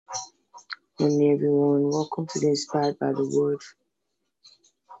Morning, everyone. Welcome to the Inspired by the Word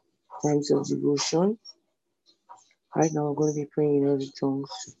Times of Devotion. Right now, we're going to be praying in other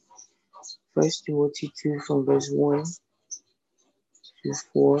tongues. First Timothy 2 from verse 1 to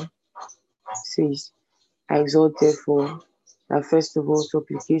 4 says, I exhort therefore that first of all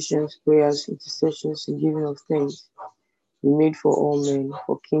supplications, prayers, intercessions, and giving of thanks be made for all men,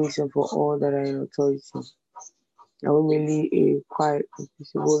 for kings, and for all that are in authority, that we may lead a quiet and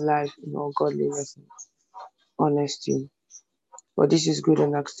peaceable life in all godliness and honesty. For this is good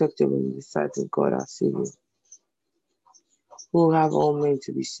and acceptable in the sight of God our Savior, who will have all men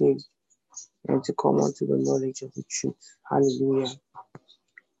to be saved and to come unto the knowledge of the truth. Hallelujah.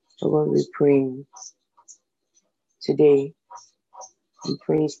 We're going to be praying today. I'm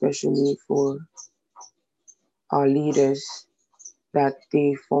praying especially for our leaders, that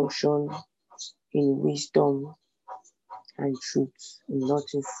they function in wisdom and truth, and not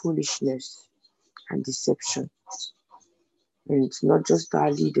in foolishness and deception. And it's not just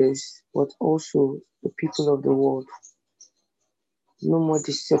our leaders, but also the people of the world. No more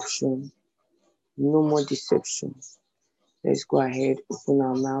deception. No more deception. Let's go ahead, open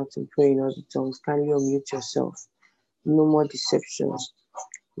our mouth and pray in other tongues. Kindly unmute yourself. No more deception.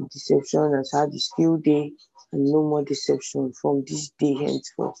 Deception has had its field day, and no more deception from this day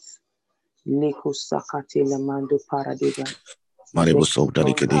henceforth. Leko sakate lamando paradeba. Maribus of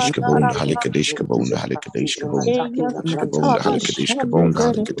Dalikadish Kabon, Halikadish Kabon, Halikadish Kabon, Kabon, Halikadish Kabon,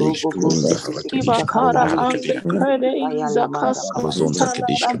 Halikadish Kabon, Halikadish Kabon, Halikadish Amazon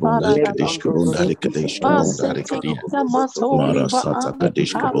Takadish Kabon, Halikadish Kabon, Halikadish Kabon, Halikadina Mara Sata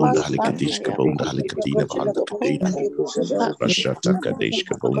Kadish Kabon, Halikadish Kabon, Halikadina Bahandakadina Rashata Kadish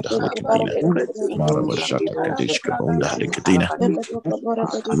Kabon, Halikadina Mara Bashata Kadish Kabon, Halikadina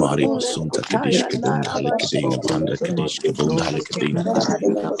Mari Mason Takadish Kabon, Halikadina Bahandakadish Kabon, Halikadina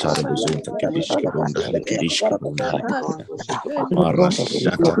Tarabuzunta Kadishka Bunda Halikadishka Bunda Halikadina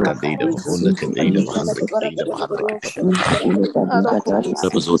Marashata Kadina Bahunda Kadina Bahanda Kadina Bahanda Kadina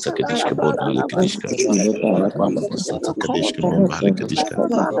Rabuzota Kadishka Bunda Halikadishka Baba Basata Kadishka Bunda Halikadishka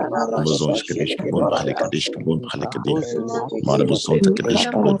Amazon's Kadishka Bunda Halikadishka Bunda Halikadina Marabuzonta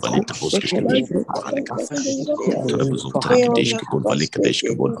Kadishka Bunda Valita Boskish Kadishka Bunda Halikadina Tarabuzonta Kadishka Bunda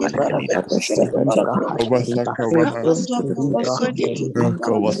Halikadishka Bunda Halikadina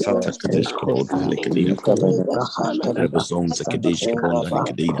Kawasata Kadishka Bunda Halikadina Rebazonza Kadishka Bunda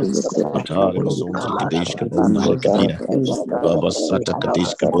Halikadina Atari Bazonza Kadishka Bunda Halikadina Baba Sata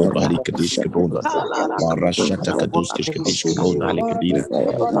Kadishka Bunda Halikadishka Bunda Marashata Kaduskish Kadishka Bunda Halikadina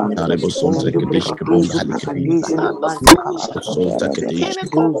Taribazonza Kadishka Bunda Halikadina Solta Kadishka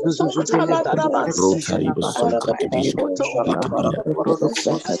Rotary Basonta Kadishka Halikadina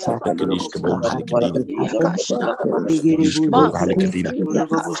Kadishka Bunda Halikadina Kadishka Bunda Halikadina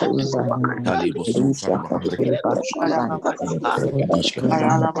Talibo Sultan Kadishka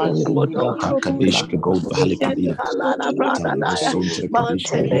Takadishka Bunda Halikadina Talibo Sultan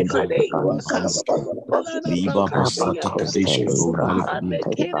Kadishka Bunda Halikadina Liba Basata Kadishka Bunda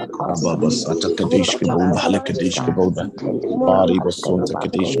Halikadina Baba Sata Kadishka Bunda Halikadishka Bunda Mari Basonta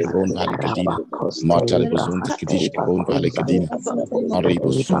Kadishka Bunda Halikadina Matali Basonta Kadishka Bunda Halikadina Mari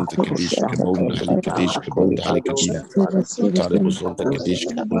Basonta Kadishka Bunda Halikadishka Bunda Halikadina Taribuzonta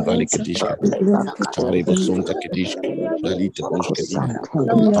Kadishka Bunda Halikadishka Taribuzonta Kadishka Dalita Bushkadina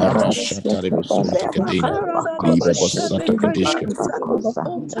Arasha Taribuzonta Kadina Liba Basata Kadishka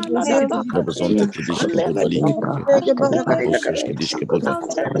Rabazonta Kadishka Budvalika Bush Kadishka Buda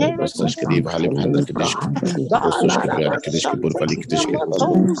Bustash Kadiva Halib Handa Kadishka Bustash Kavari Kadishka Budvali Kadishka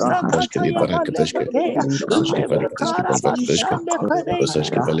Bustash Kadiva Kadishka Bustash Kavari Kadishka Budva Kadishka Bustash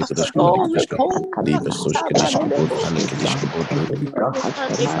Kavari Kadishka Budva Kadishka Liba Sush Kadishka Bud Halik Kadishka Budva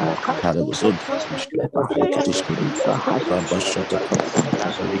Tarabuzonta Kadishka Halik Kadishka Baba Shata Kadishka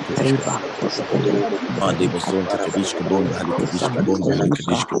Kadishka Mandi Bazonta Kadishka Bunda Halikadishka Bunda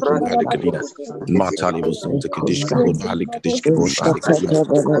Halikadishka Bunda Halikadina Matali Bazonta Kadishka Bunda Halikadishka Bunda Halikadina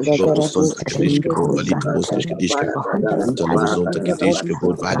Babazonta Kadishka Bunda Valita Boskish Kadishka Talabazonta Kadishka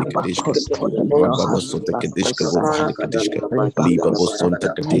Bunda Halikadishka Babazonta Kadishka Bunda Halikadishka Liba Bozonta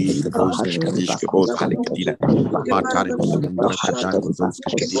Kadishka Boskish Kadishka Bunda Halikadina Matali Bazonta Kadishka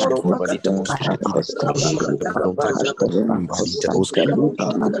Kadishka Bunda Valita Boskish Kadina Babazonta Balita Boska,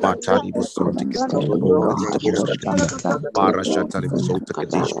 Matali was on to Kadishka Bone, Balita Boska Kadina, Parashatali was on to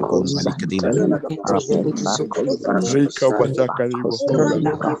Kadishka Bone, Balikadina, Rika Batakari Bohola,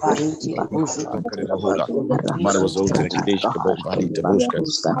 Batakari Bohola, Mara was on to the Kadishka Bone, Balita Boska,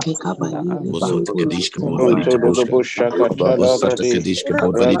 was on to Kadishka Bone, Balita Boska, Babasata Kadishka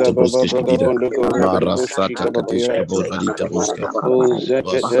Bone, Balita Boska Kadina, Marasata Kadishka Bone, Balita Boska,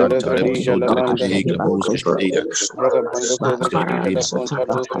 Basantari was on to the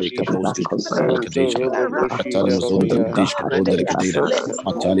Kadishka Boska Kadina. Atali was on the Kadishka Bonda Kadina,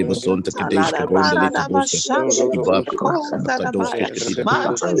 Atali was on the Kadishka Bonda Lita Boska, Ibadoska Kadina,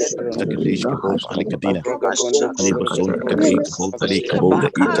 the Kadishka Bonda Halikadina, Ali was on the Kadishka Bonda Lika Bonda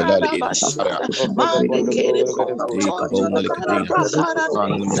Italali in Dika Bonda Kadina, Anil was on the Kadika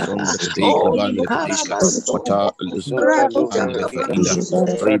Banda Kadishka, Wata and the Fakida,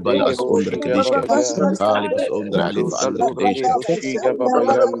 Ribalas on the Kadishka, Ali was on the Halifa and the Kadishka.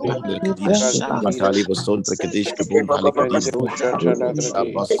 Atali was on the Kadishka Bone Halikadina,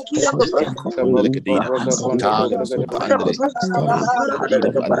 Abbas on the Kadina, Atali was on the Andre,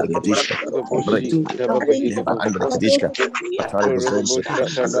 Kadina and the Kadishka, never under the Kadishka, Atali was on the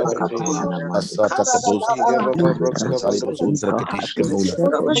Asata Kadoska, Atali was on the Kadishka Bona,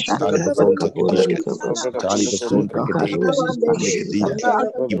 Atali was on the Kadishka, Atali was on the Kadishka, the Kadina,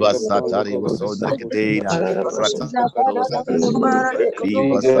 Ibasatari was on the Kadina, Ratakadoska,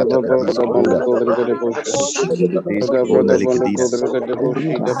 Ibasata Kadishka Bona. Bonda Likadina,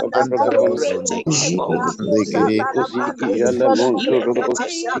 Antara was on the Likidi,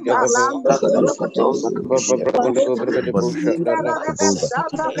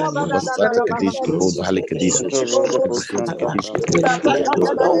 Basata Kadishka Bonda Halikadina, Basota Kadishka Bonda, Kadishka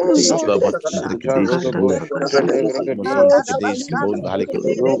Bonda, Basota Kadishka Bonda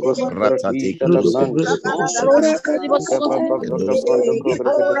Halikadina, Ratati Kadoska, Bonda Lika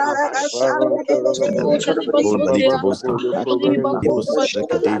Boska, Ibosata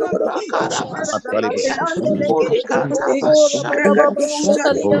Kadina,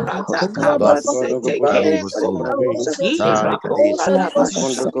 Atali was Bas, Ali was on the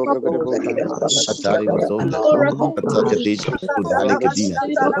Tali Kadish, Atali was on the Atakadish,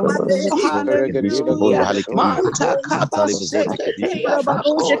 Hali Kadina, Kadish, Kabon, Hali Kadina, Atali was on the Kadish,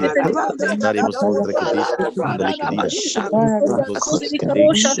 Atali was on the Kadish,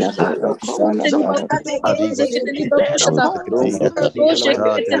 Kundali Kadina,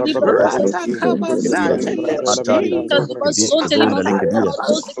 Adi was Atali Kadish, Kabon, Hali Kadina,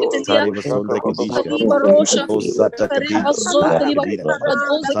 Atali was on the Kadishka, Osata Kadina, Atali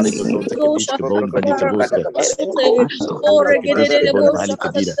was on the Kadish, Kabon, Balita Boska, Kadish, Kabon, Hali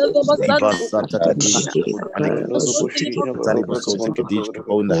Kadina, Ibasata Kadina, Atali was on the Kadish,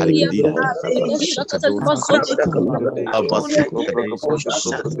 Kabon, Hali Kadina, Abbas Kadish, Kadish,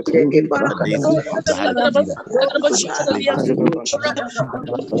 the Hali Kadina, Atali was on the Kadish,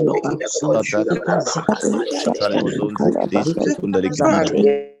 Kabon, Hali Kadina.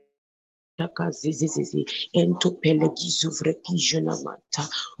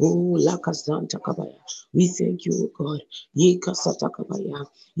 Oh, Lakazanta Kabaya. We thank you, God. Yekasata Kabaya.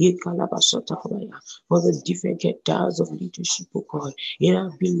 Yekalabasata Kabaya. For the different hectares of leadership, oh God, in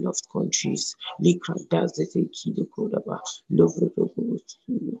our beloved countries. Likra does the Kido Kodaba. Love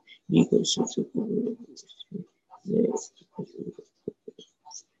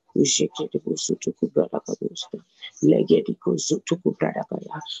we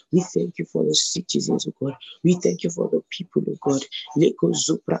thank you for the citizens of God. We thank you for the people of God.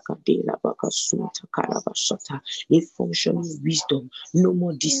 A function of wisdom. No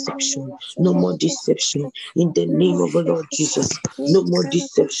more deception. No more deception. In the name of the Lord Jesus. No more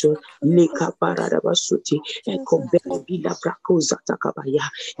deception.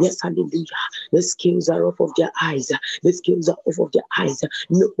 Yes, hallelujah. The scales are off of their eyes. The scales are off of their eyes.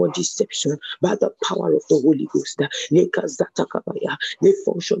 No more deception by the power of the Holy Ghost. They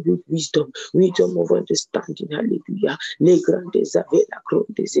function with wisdom, wisdom of understanding. Hallelujah.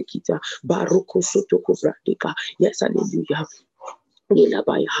 Yes, hallelujah.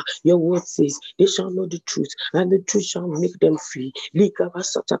 Your word says they shall know the truth, and the truth shall make them free.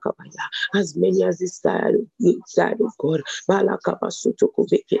 As many as desire of God,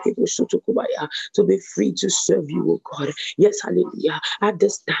 to be free to serve you, O God. Yes, hallelujah. At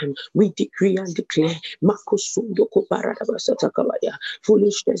this time, we decree and declare,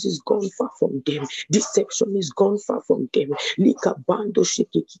 foolishness is gone far from them, deception is gone far from them.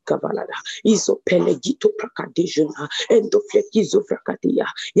 Iso pelegito prakadejuna, endo flekizo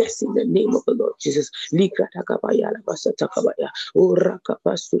Yes, in the name of the Lord Jesus. Likratakabaya labasatakabaya. O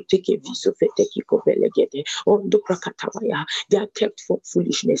rakapasu teke viso feteki kobelegede. Ondo prakatabaya. They are kept from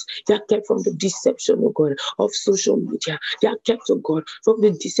foolishness. They are kept from the deception, oh God, of social media. They are kept, oh God, from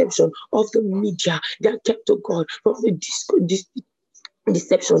the deception of the media. They are kept, oh God, from the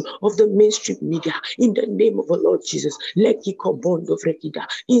deception of the mainstream media. In the name of the Lord Jesus. Leki kobondo frekida.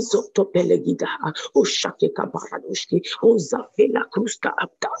 Inzokto pelegida. Oshake kabaradoshki. Ozafela kruska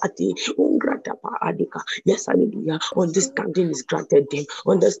aptaati. Ungrata paadika. Yes, hallelujah. Understanding is granted them.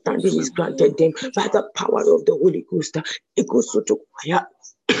 Understanding is granted them by the power of the Holy Ghost. Ikosoto kwaya.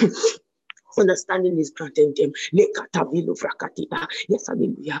 Understanding is granted them. Yes,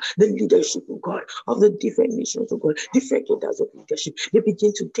 hallelujah. The leadership of God, of the different nations of God, different leaders of leadership, they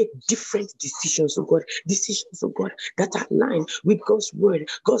begin to take different decisions of God, that are aligned with God's word,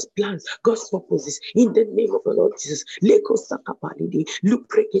 God's plans, God's purposes. In the name of the Lord Jesus.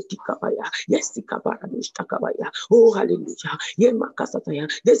 Oh, hallelujah.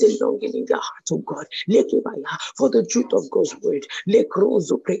 There's a longing in their heart, oh God, for the truth of God's word.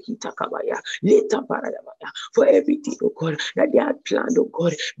 For everything, oh God, that they had planned, oh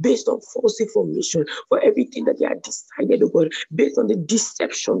God, based on false information, for everything that they had decided, oh God, based on the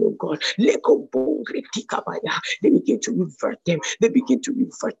deception, oh God, they begin to revert them. They begin to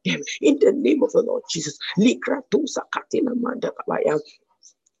revert them in the name of the Lord Jesus.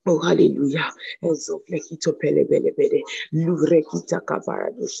 Oh, hallelujah.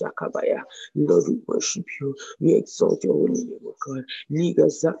 Lord, we worship you. We exalt your holy name, oh God.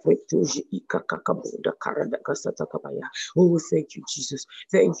 Oh, thank you, Jesus.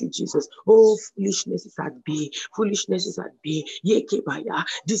 Thank you, Jesus. Oh, foolishness is at bay. Foolishness is at bay.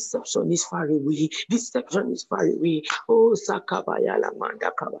 Deception is far away. Deception is far away. Oh, Sakabaya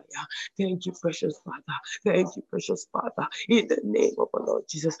Lamanda Kabaya. Thank you, precious Father. Thank you, precious Father. In the name of the Lord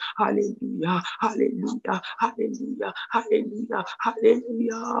Jesus. Hallelujah. Hallelujah. Hallelujah. Hallelujah.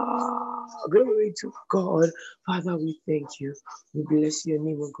 Hallelujah. Glory to God. Father, we thank you. We bless your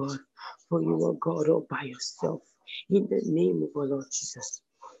name, O God. For you are God all by yourself. In the name of our Lord Jesus.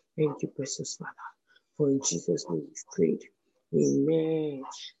 Thank you, precious Father. For in Jesus' name we've prayed. Amen.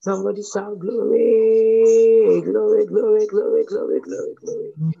 Somebody shout glory, glory, glory, glory, glory, glory,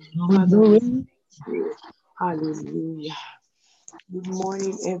 glory. Father, we thank you. Hallelujah. Good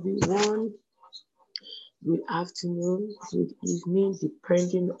morning, everyone. Good afternoon, good evening,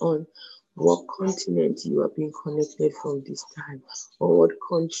 depending on what continent you are being connected from this time, or what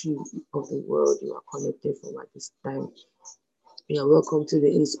country of the world you are connected from at this time. You are welcome to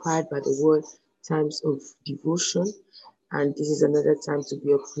the Inspired by the Word Times of Devotion, and this is another time to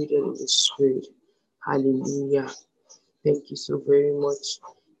be upgraded in the Spirit. Hallelujah. Thank you so very much,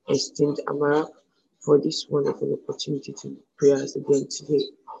 esteemed Amara, for this wonderful opportunity to pray us again today.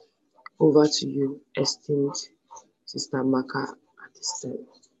 Over to you, esteemed Sister Maka, at this time.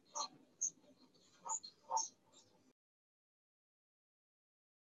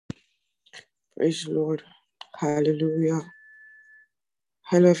 Praise the Lord. Hallelujah.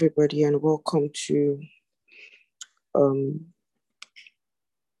 Hello, everybody, and welcome to the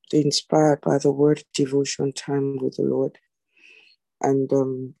Inspired by the Word Devotion Time with the Lord.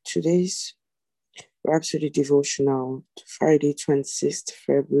 And today's Rhapsody Devotional, Friday, 26th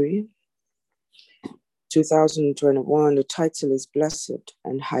February, 2021. The title is Blessed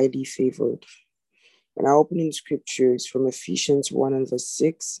and Highly Favored. And our opening scripture is from Ephesians 1 and verse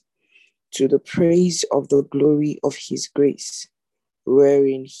 6. To the praise of the glory of his grace,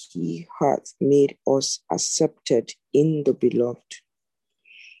 wherein he hath made us accepted in the beloved.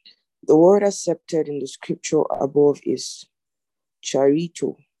 The word accepted in the scripture above is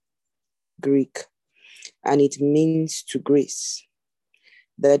charito, Greek, and it means to grace.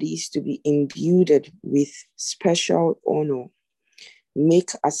 That is, to be imbued with special honor,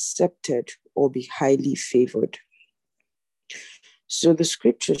 make accepted, or be highly favored. So the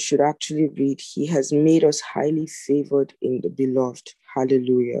scripture should actually read, he has made us highly favored in the beloved.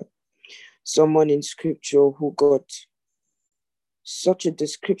 Hallelujah. Someone in scripture who got such a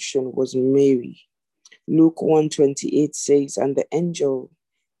description was Mary. Luke 1:28 says, and the angel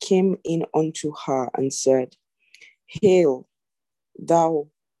came in unto her and said, Hail, thou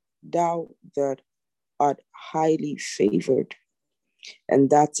that art highly favored. And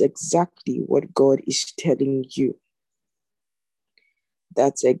that's exactly what God is telling you.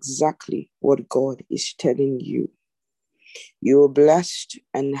 That's exactly what God is telling you. You are blessed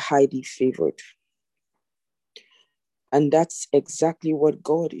and highly favored. And that's exactly what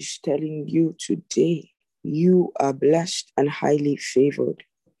God is telling you today. You are blessed and highly favored.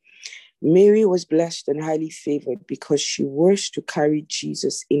 Mary was blessed and highly favored because she was to carry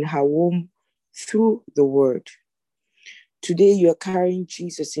Jesus in her womb through the word. Today you are carrying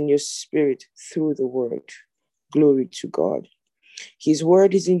Jesus in your spirit through the word. Glory to God. His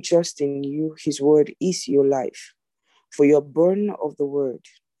word isn't just in you, his word is your life. For you're born of the word.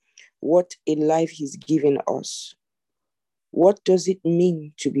 What a life he's given us. What does it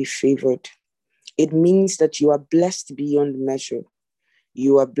mean to be favored? It means that you are blessed beyond measure.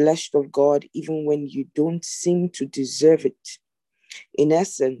 You are blessed of God even when you don't seem to deserve it. In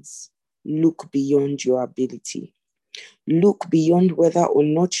essence, look beyond your ability. Look beyond whether or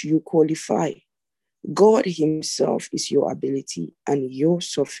not you qualify. God himself is your ability and your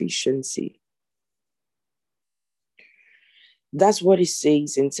sufficiency. That's what it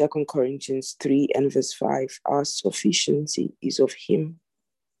says in 2 Corinthians 3 and verse 5. Our sufficiency is of him.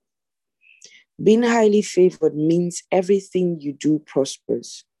 Being highly favored means everything you do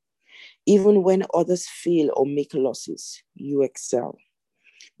prospers. Even when others fail or make losses, you excel.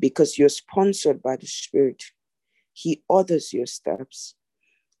 Because you're sponsored by the Spirit, he orders your steps.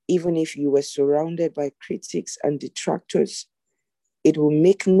 Even if you were surrounded by critics and detractors, it will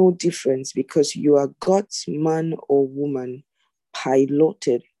make no difference because you are God's man or woman,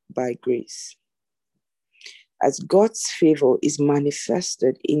 piloted by grace. As God's favor is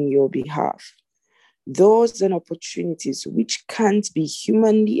manifested in your behalf, doors and opportunities which can't be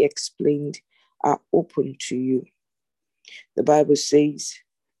humanly explained are open to you. The Bible says,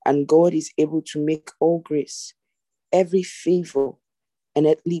 and God is able to make all grace, every favor, and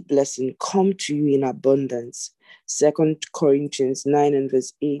earthly blessing come to you in abundance. 2 Corinthians 9 and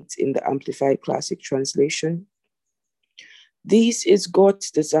verse 8 in the Amplified Classic Translation. This is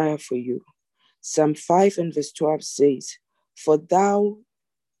God's desire for you. Psalm 5 and verse 12 says, for thou,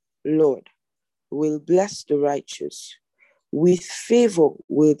 Lord, will bless the righteous. With favor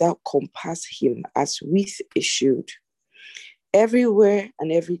will thou compass him as with a shield. Everywhere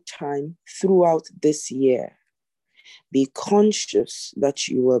and every time throughout this year, be conscious that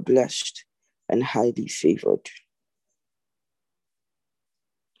you are blessed and highly favored.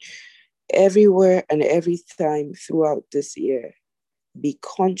 Everywhere and every time throughout this year, be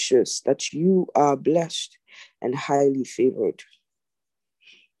conscious that you are blessed and highly favored.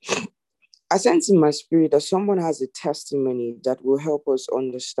 I sense in my spirit that someone has a testimony that will help us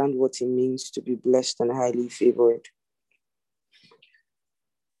understand what it means to be blessed and highly favored.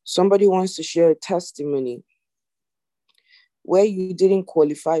 Somebody wants to share a testimony where you didn't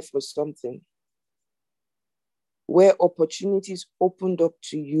qualify for something, where opportunities opened up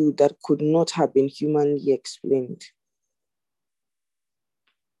to you that could not have been humanly explained.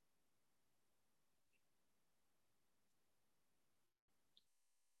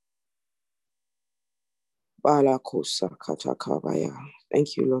 Thank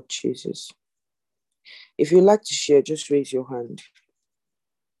you, Lord Jesus. If you'd like to share, just raise your hand.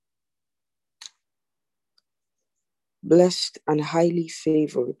 Blessed and highly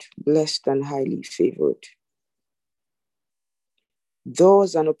favored, blessed and highly favored.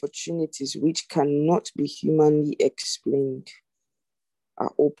 Doors and opportunities which cannot be humanly explained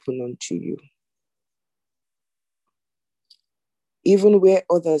are open unto you. Even where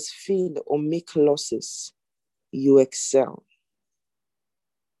others fail or make losses, you excel.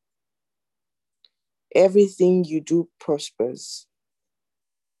 Everything you do prospers.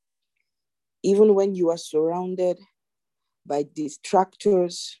 Even when you are surrounded by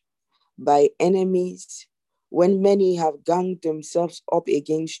distractors, by enemies, when many have ganged themselves up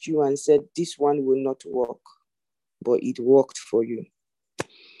against you and said, this one will not work, but it worked for you.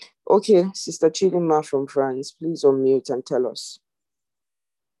 Okay, Sister Chidima from France, please unmute and tell us.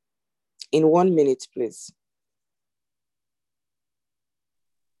 In 1 minute, please.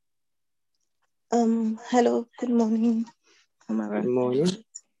 Hello, good morning, Amara. Good morning.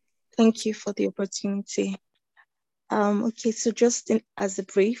 Thank you for the opportunity. Okay, so just as a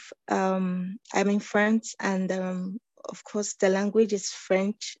brief, I'm in France and of course the language is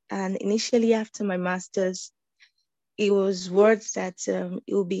French. And initially after my master's, it was words that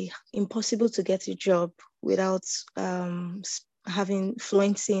it will be impossible to get a job without having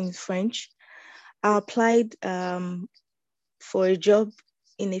fluency in French. I applied for a job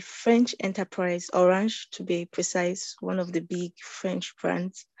in a French enterprise, Orange to be precise, one of the big French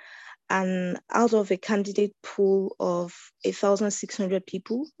brands. And out of a candidate pool of 1,600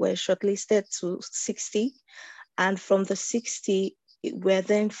 people were shortlisted to 60. And from the 60, were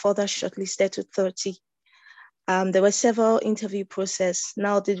then further shortlisted to 30. There were several interview processes.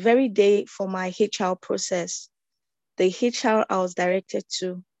 Now, the very day for my HR process, the HR I was directed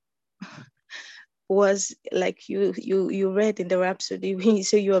to was like you read in the Rhapsody, when you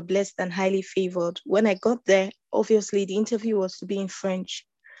say you are blessed and highly favored. When I got there, obviously the interview was to be in French,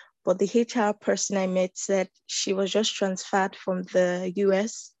 but the HR person I met said she was just transferred from the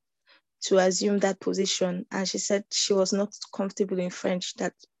US to assume that position. And she said she was not comfortable in French,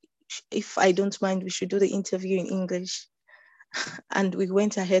 that if I don't mind, we should do the interview in English. And we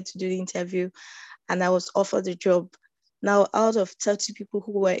went ahead to do the interview, and I was offered the job. Now, out of 30 people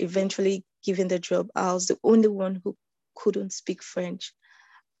who were eventually given the job, I was the only one who couldn't speak French.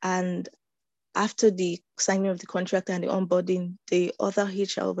 And after the signing of the contract and the onboarding, the other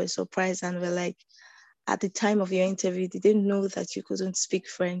HR were surprised and were like, at the time of your interview, they didn't know that you couldn't speak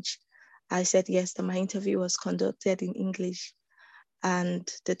French. I said yes, that my interview was conducted in English.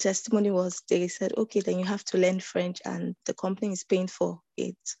 And the testimony was, they said, okay, then you have to learn French, and the company is paying for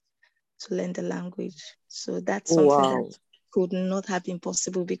it to learn the language. So that's something that could not have been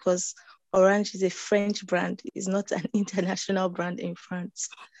possible, because Orange is a French brand. It's not an international brand in France.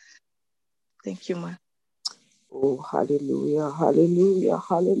 Thank you, Ma. Oh, hallelujah, hallelujah,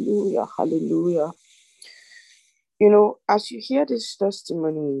 hallelujah, hallelujah. You know, as you hear these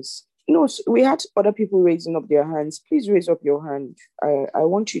testimonies, you know, we had other people raising up their hands. Please raise up your hand. I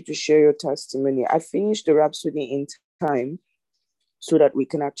want you to share your testimony. I finished the Rhapsody in time so that we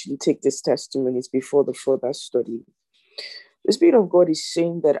can actually take these testimonies before the further study. The Spirit of God is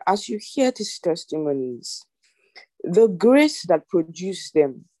saying that as you hear these testimonies, the grace that produced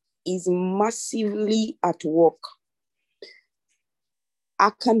them is massively at work.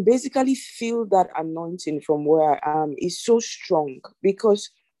 I can basically feel that anointing from where I am is so strong, because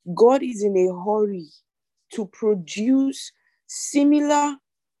God is in a hurry to produce similar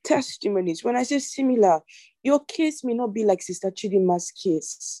testimonies. When I say similar, your case may not be like Sister Chidima's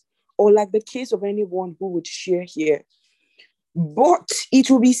case or like the case of anyone who would share here, but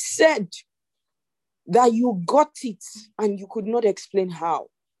it will be said that you got it and you could not explain how.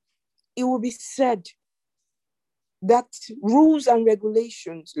 It will be said that rules and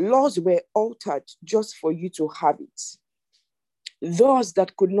regulations, laws were altered just for you to have it. Those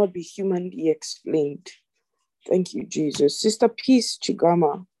that could not be humanly explained. Thank you, Jesus. Sister Peace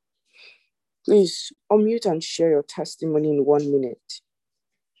Chigama, please unmute and share your testimony in 1 minute.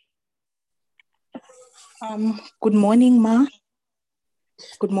 Good morning, Ma.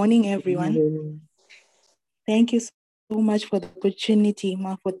 Good morning, everyone. Thank you so much for the opportunity,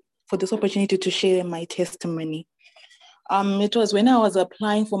 Ma, for this opportunity to share my testimony. It was when I was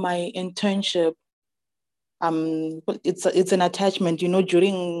applying for my internship. It's an attachment, you know,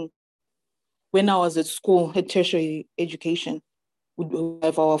 during when I was at school, at tertiary education.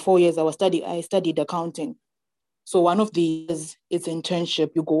 For our 4 years, I studied accounting. So one of these is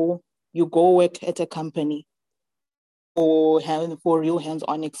internship. You go work at a company for real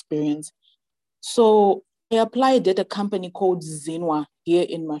hands-on experience. So I applied at a company called Zinwa here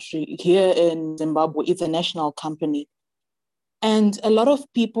in Zimbabwe. It's a national company. And a lot of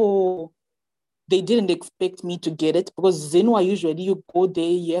people, they didn't expect me to get it, because Zinwa, usually you go there,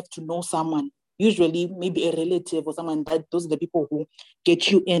 you have to know someone, usually maybe a relative or someone. Those are the people who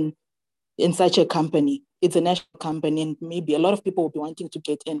get you in such a company. It's a national company, and maybe a lot of people will be wanting to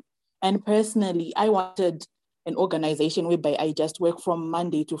get in. And personally, I wanted an organization whereby I just work from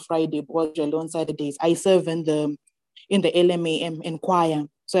Monday to Friday, but on Saturdays I serve in the LMAM in choir.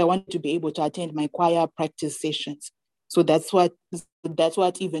 So I wanted to be able to attend my choir practice sessions. So that's what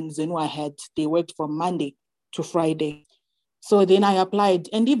even Zinwa had. They worked from Monday to Friday. So then I applied.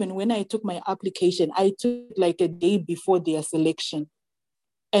 And even when I took my application, I took like a day before their selection.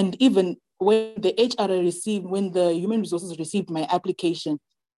 And even when the when the human resources received my application,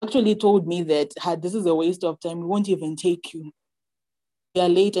 actually told me that this is a waste of time. We won't even take you. We are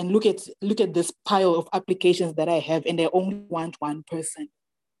late, and look at this pile of applications that I have, and I only want one person.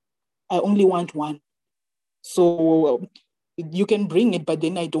 I only want one. So you can bring it, but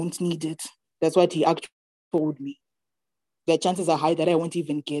then I don't need it. That's what he actually told me. The chances are high that I won't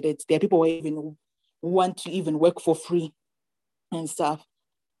even get it. There are people who want to even work for free and stuff.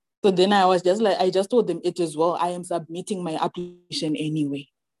 So then I just told them it as well. I am submitting my application anyway.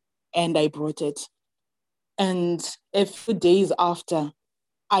 And I brought it. And a few days after,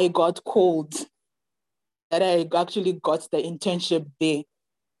 I got called that I actually got the internship there.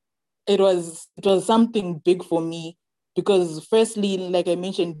 It was something big for me, because firstly, like I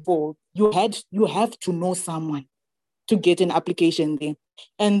mentioned before, you have to know someone to get an application there.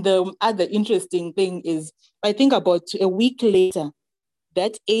 And the other interesting thing is, I think about a week later,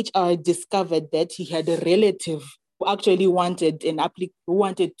 that HR discovered that he had a relative who actually wanted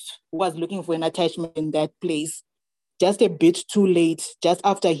who was looking for an attachment in that place. just a bit too late, just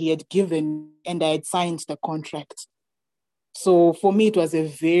after he had given and I had signed the contract. So for me, it was a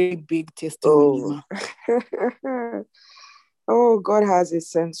very big testimony. Oh. Oh, God has a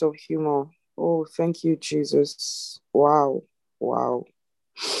sense of humor. Oh, thank you, Jesus. Wow.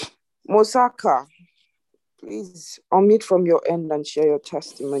 Mosaka, please unmute from your end and share your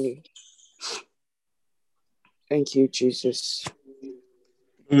testimony. Thank you, Jesus.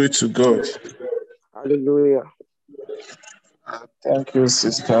 Glory to God. Hallelujah. Thank you,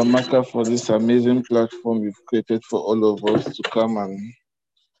 Sister Amaka, for this amazing platform you've created for all of us to come and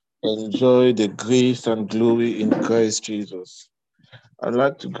enjoy the grace and glory in Christ Jesus. I'd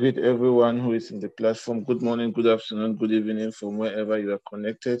like to greet everyone who is in the platform. Good morning, good afternoon, good evening from wherever you are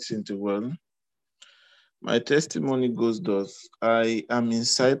connected in the world. My testimony goes thus. I am in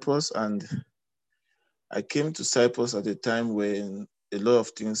Cyprus, and I came to Cyprus at a time when a lot of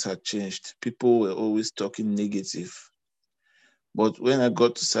things had changed. People were always talking negative. But when I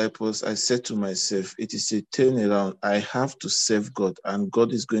got to Cyprus, I said to myself, it is a turnaround. I have to serve God, and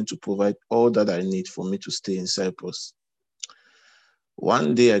God is going to provide all that I need for me to stay in Cyprus.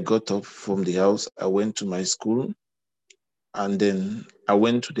 One day I got up from the house, I went to my school, and then I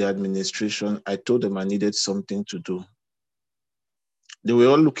went to the administration. I told them I needed something to do. They were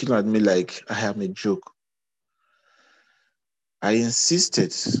all looking at me like I am a joke. I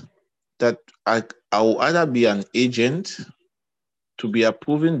insisted that I will either be an agent to be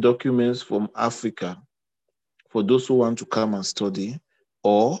approving documents from Africa for those who want to come and study,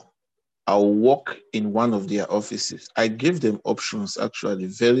 or I'll work in one of their offices. I gave them options, actually,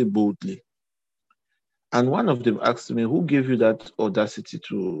 very boldly. And one of them asked me, who gave you that audacity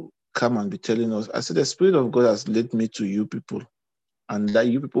to come and be telling us? I said, the Spirit of God has led me to you people, and that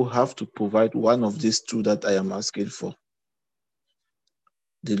you people have to provide one of these two that I am asking for.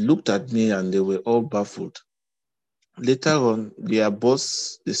 They looked at me and they were all baffled. Later on, their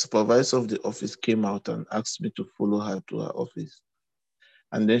boss, the supervisor of the office, came out and asked me to follow her to her office.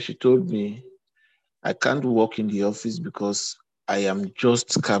 And then she told me, I can't work in the office because I am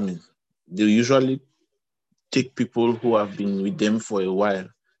just coming. They usually take people who have been with them for a while,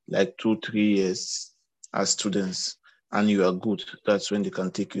 like 2-3 years as students, and you are good. That's when they can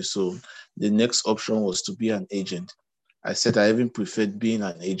take you. So the next option was to be an agent. I said I even preferred being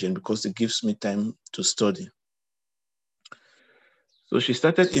an agent because it gives me time to study. So she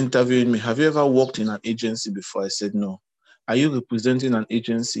started interviewing me. Have you ever worked in an agency before? I said, no. Are you representing an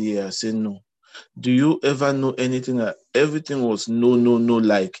agency here? I said, no. Do you ever know anything? Everything was no.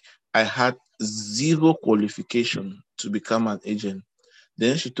 Like I had zero qualification to become an agent.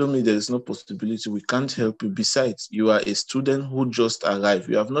 Then she told me there is no possibility. We can't help you. Besides, you are a student who just arrived.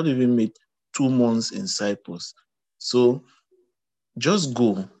 You have not even made 2 months in Cyprus. So just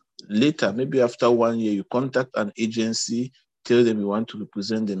go. Later, maybe after 1 year, you contact an agency, tell them you want to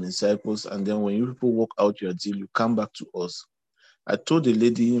represent them in Cyprus, and then when you people work out your deal, you come back to us. I told the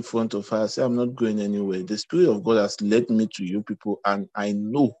lady in front of her, I said, I'm not going anywhere. The Spirit of God has led me to you people, and I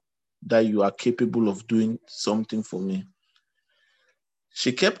know that you are capable of doing something for me.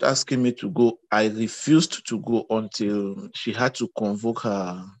 She kept asking me to go. I refused to go until she had to convoke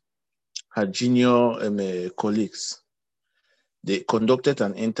her junior colleagues. They conducted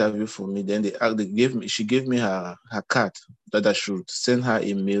an interview for me. Then she gave me her card that I should send her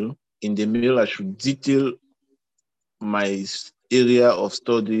a mail. In the mail, I should detail my area of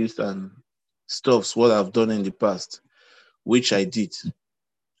studies and stuffs, what I've done in the past, which I did.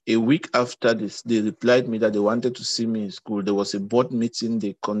 A week after this, they replied me that they wanted to see me in school. There was a board meeting.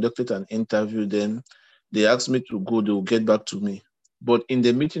 They conducted an interview. Then they asked me to go. They will get back to me. But in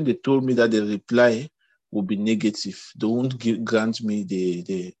the meeting, they told me that the reply will be negative. They won't grant me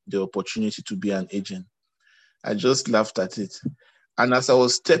the opportunity to be an agent. I just laughed at it. And as I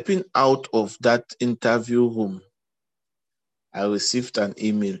was stepping out of that interview room, I received an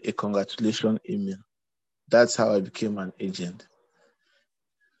email, a congratulation email. That's how I became an agent.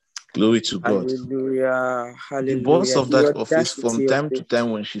 Glory to God. Hallelujah. Hallelujah. The boss of that office, from time to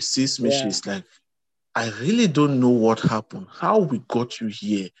time, when she sees me, she's like, I really don't know what happened, how we got you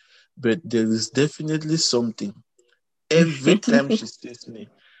here, but there is definitely something. Every time she sees me.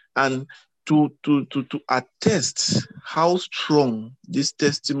 And to attest how strong this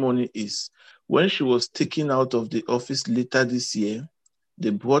testimony is, when she was taken out of the office later this year, they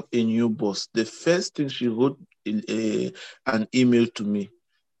brought a new boss. The first thing she wrote an email to me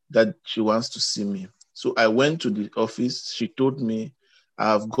that she wants to see me. So I went to the office. She told me, I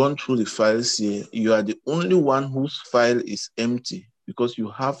have gone through the files here. You are the only one whose file is empty because you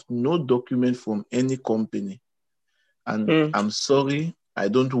have no document from any company. And I'm sorry, I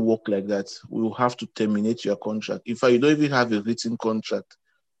don't work like that. We will have to terminate your contract. In fact, you don't even have a written contract.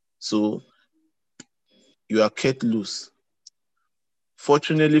 So you are cut loose.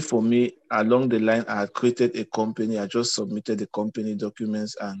 Fortunately for me, along the line, I had created a company. I just submitted the company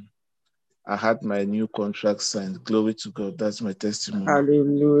documents and I had my new contract signed. Glory to God. That's my testimony.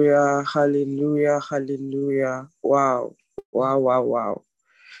 Hallelujah, hallelujah, hallelujah. Wow, wow, wow, wow.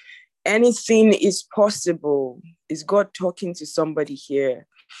 Anything is possible. Is God talking to somebody here?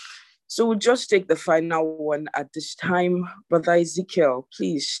 So we'll just take the final one at this time. Brother Ezekiel,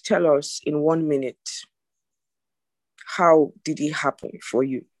 please tell us in 1 minute, how did it happen for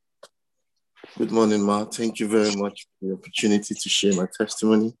you? Good morning, Ma. Thank you very much for the opportunity to share my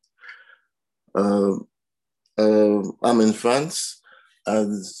testimony. I'm in France,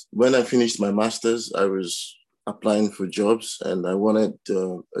 and when I finished my master's, I was applying for jobs, and I wanted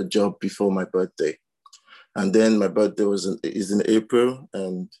a job before my birthday. And then my birthday is in April,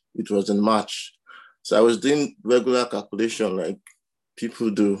 and it was in March. So I was doing regular calculation like people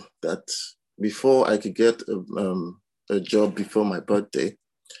do, that before I could get a job before my birthday,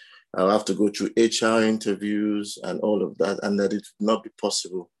 I'll have to go through HR interviews and all of that, and that it would not be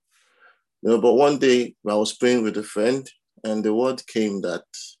possible. But one day I was praying with a friend, and the word came that,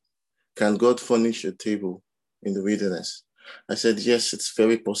 can God furnish a table in the wilderness? I said, yes, it's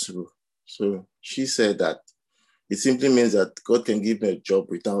very possible. So she said that it simply means that God can give me a job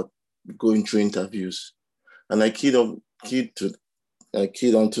without going through interviews. And I keyed on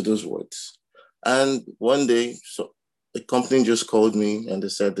to those words. And one day, so the company just called me and they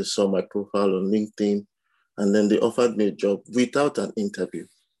said they saw my profile on LinkedIn, and then they offered me a job without an interview.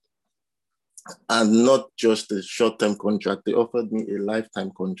 And not just a short-term contract, they offered me a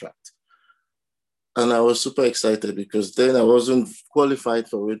lifetime contract. And I was super excited because then I wasn't qualified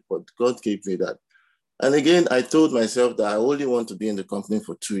for it, but God gave me that. And again, I told myself that I only want to be in the company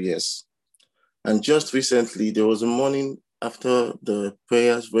for 2 years. And just recently, there was a morning after the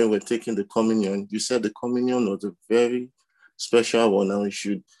prayers when we're taking the communion. You said the communion was a very special one and we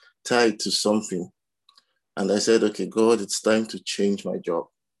should tie it to something. And I said, okay, God, it's time to change my job.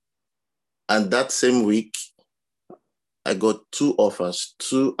 And that same week, I got 2 offers,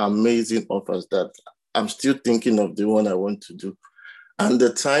 2 amazing offers that I'm still thinking of the one I want to do. And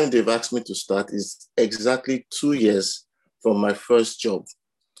the time they've asked me to start is exactly 2 years from my first job.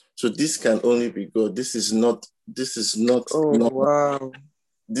 So this can only be God. This is not. Oh, normal. wow.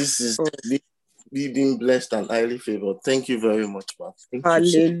 This is being blessed and highly favored. Thank you very much, man.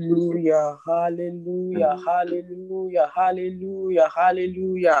 Hallelujah, hallelujah, hallelujah, hallelujah,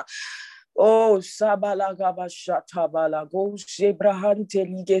 hallelujah. Oh, Sabala Gabashata Balago, Shebrahante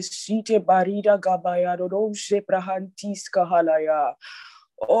Ligesite Barida Gabayado, Shebrahantis Kahalaya.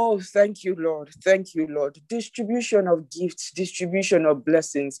 Oh, thank you, Lord. Thank you, Lord. Distribution of gifts, distribution of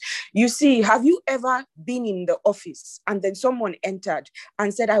blessings. You see, have you ever been in the office and then someone entered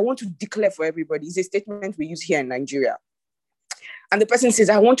and said, I want to declare for everybody? It's a statement we use here in Nigeria. And the person says,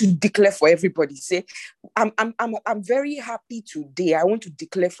 I want to declare for everybody. Say, I'm very happy today. I want to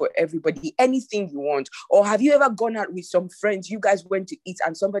declare for everybody anything you want. Or have you ever gone out with some friends? You guys went to eat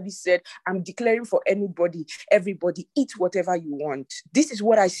and somebody said, I'm declaring for anybody, everybody, eat whatever you want. This is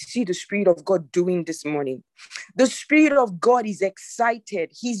what I see the Spirit of God doing this morning. The Spirit of God is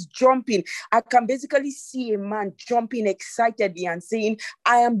excited. He's jumping. I can basically see a man jumping excitedly and saying,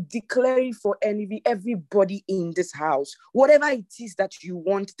 I am declaring for everybody in this house, whatever it is that you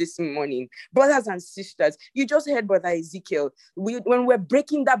want this morning. Brothers and sisters, you just heard Brother Ezekiel. When we're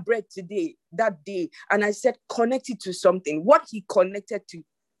breaking that bread today, that day, and I said, connect it to something. What he connected to,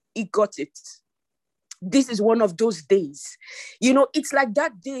 he got it. This is one of those days. You know, it's like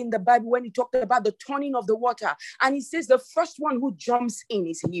that day in the Bible when he talked about the turning of the water. And he says the first one who jumps in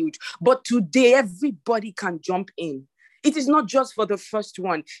is healed. But today, everybody can jump in. It is not just for the first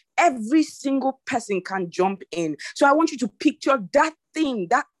one. Every single person can jump in. So I want you to picture that thing,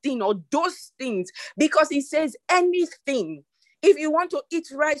 or those things, because he says anything. If you want to eat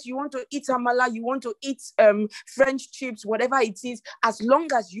rice, you want to eat amala, you want to eat French chips, whatever it is, as long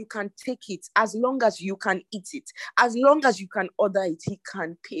as you can take it, as long as you can eat it, as long as you can order it, he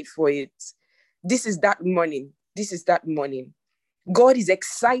can pay for it. This is that morning. This is that morning. God is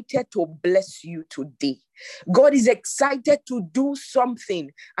excited to bless you today. God is excited to do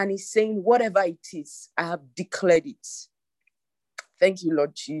something. And he's saying, whatever it is, I have declared it. Thank you,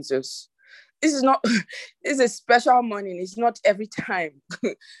 Lord Jesus. This is a special morning. It's not every time.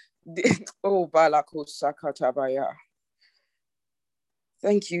 Oh, Balako Sakatabaya.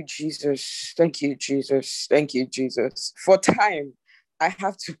 Thank you, Jesus. Thank you, Jesus. Thank you, Jesus. For time, I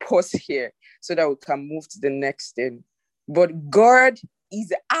have to pause here so that we can move to the next thing. But God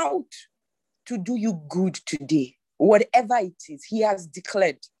is out to do you good today. Whatever it is, he has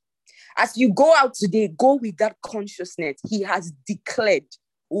declared. As you go out today, go with that consciousness. He has declared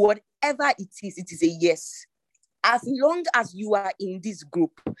whatever it is a yes. As long as you are in this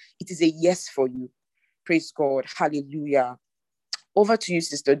group, it is a yes for you. Praise God. Hallelujah. Over to you,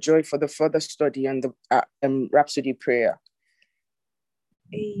 Sister Joy, for the further study and the Rhapsody prayer.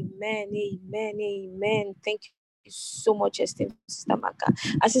 Amen, amen, amen. Thank you so much, esteemed Sister Maka.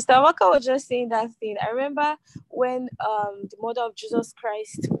 As Sister Maka was just saying that thing, I remember when the mother of Jesus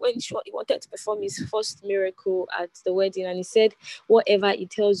Christ, when he wanted to perform his first miracle at the wedding, and he said, whatever he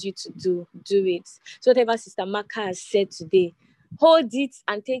tells you to do, do it. So whatever Sister Maka has said today, hold it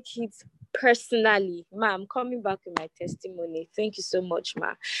and take it personally. Ma, I'm coming back with my testimony. Thank you so much,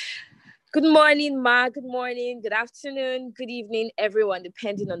 Ma. Good morning, Ma. Good morning, good afternoon, good evening, everyone,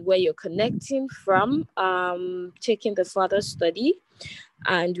 depending on where you're connecting from. Taking the further study,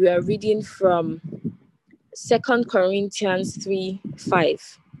 and we are reading from 2 Corinthians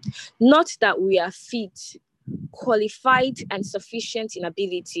 3:5. Not that we are fit, qualified, and sufficient in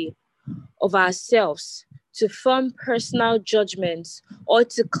ability of ourselves to form personal judgments or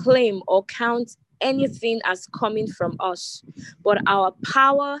to claim or count anything as coming from us, but our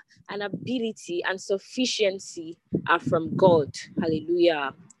power and ability and sufficiency are from God.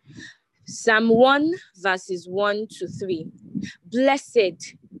 Hallelujah. Psalm 1 verses 1-3.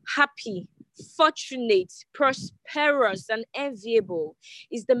 Blessed, happy, fortunate, prosperous, and enviable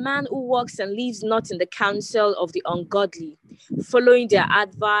is the man who walks and lives not in the counsel of the ungodly, following their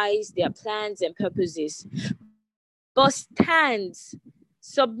advice, their plans, and purposes, but stands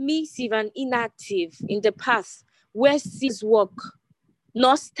submissive and inactive in the path where sinners walk,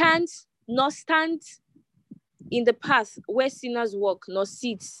 nor stand in the path where sinners walk, nor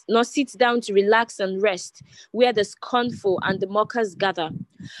sits down to relax and rest, where the scornful and the mockers gather.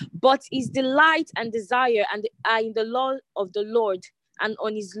 But his delight and desire are in the law of the Lord, and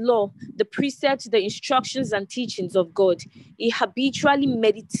on his law, the precepts, the instructions and teachings of God. He habitually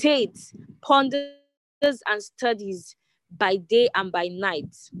meditates, ponders, and studies by day and by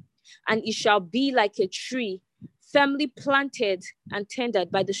night. And it shall be like a tree firmly planted and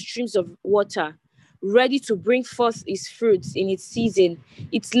tended by the streams of water, ready to bring forth its fruits in its season.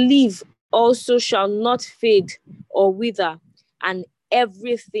 Its leaf also shall not fade or wither, and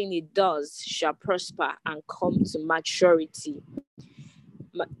everything it does shall prosper and come to maturity.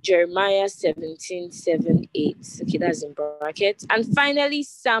 Jeremiah 17:7-8. Okay, that's in brackets. And finally,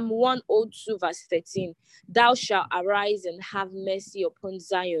 Psalm 102 verse 13. Thou shalt arise and have mercy upon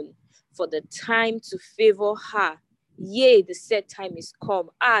Zion, for the time to favor her. Yea, the set time is come.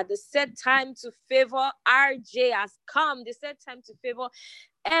 The set time to favor RJ has come. The set time to favor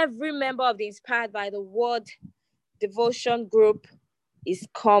every member of the Inspired by the Word devotion group is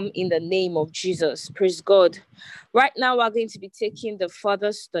come in the name of Jesus. Praise God. Right now, we're going to be taking the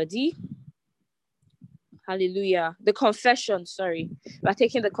further study. Hallelujah. The confession, sorry. We're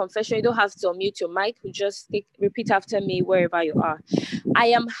taking the confession. You don't have to unmute your mic. You just repeat after me wherever you are. I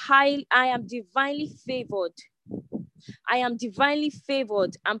am divinely favored. I am divinely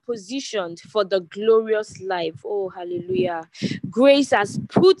favored and positioned for the glorious life. Oh, hallelujah. Grace has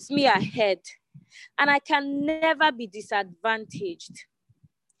put me ahead, and I can never be disadvantaged.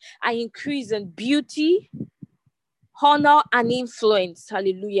 I increase in beauty, honor, and influence.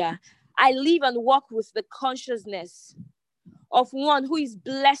 Hallelujah. I live and walk with the consciousness of one who is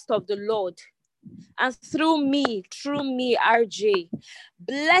blessed of the Lord. And through me, RJ,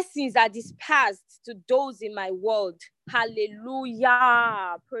 blessings are dispersed to those in my world.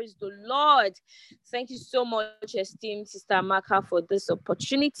 Hallelujah. Praise the Lord. Thank you so much, esteemed Sister Amaka, for this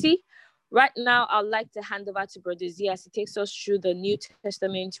opportunity. Right now, I'd like to hand over to Brother Z as he takes us through the New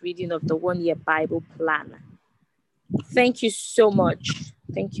Testament reading of the one-year Bible plan. Thank you so much.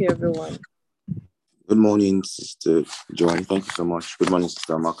 Thank you, everyone. Good morning, Sister Joy. Thank you so much. Good morning,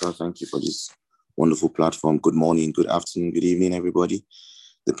 Sister Amaka. Thank you for this wonderful platform. Good morning, good afternoon, good evening, everybody.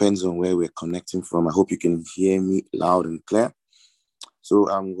 Depends on where we're connecting from. I hope you can hear me loud and clear. So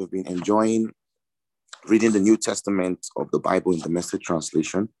we've been enjoying reading the New Testament of the Bible in the Message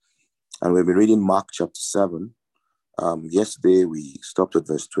translation. And we've been reading Mark chapter 7. Yesterday, we stopped at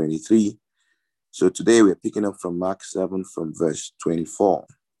verse 23. So today, we're picking up from Mark 7 from verse 24.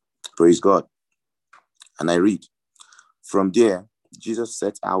 Praise God. And I read, from there, Jesus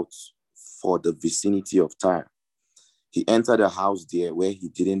set out for the vicinity of Tyre. He entered a house there where he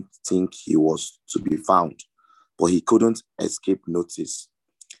didn't think he was to be found, but he couldn't escape notice.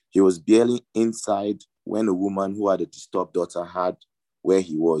 He was barely inside when a woman who had a disturbed daughter heard where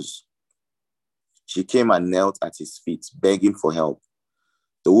he was. She came and knelt at his feet, begging for help.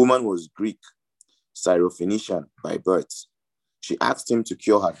 The woman was Greek, Syrophoenician by birth. She asked him to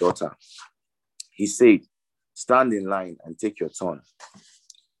cure her daughter. He said, stand in line and take your turn.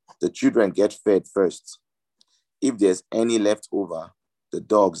 The children get fed first. If there's any left over, the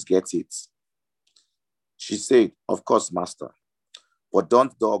dogs get it. She said, of course, master. But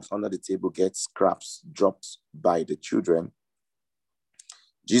don't dogs under the table get scraps dropped by the children?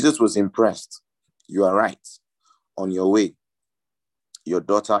 Jesus was impressed. You are right. On your way, your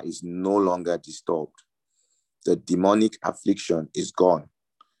daughter is no longer disturbed. The demonic affliction is gone.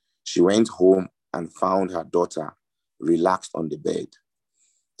 She went home and found her daughter relaxed on the bed,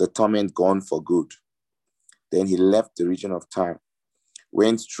 the torment gone for good. Then he left the region of Tyre,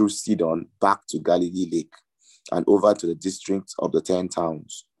 went through Sidon back to Galilee Lake, and over to the district of the 10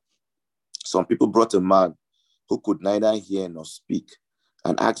 towns. Some people brought a man who could neither hear nor speak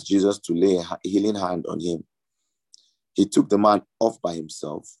and asked Jesus to lay a healing hand on him. He took the man off by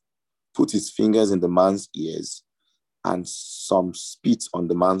himself, put his fingers in the man's ears, and some spit on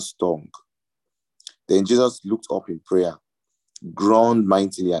the man's tongue. Then Jesus looked up in prayer, groaned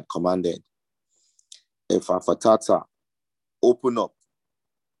mightily, and commanded, Ephatata, open up.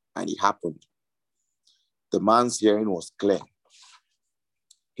 And it happened. The man's hearing was clear,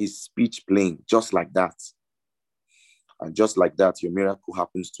 his speech plain, just like that. And just like that, your miracle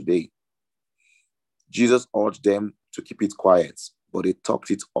happens today. Jesus urged them to keep it quiet, but they talked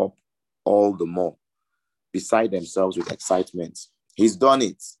it up all the more, beside themselves with excitement. He's done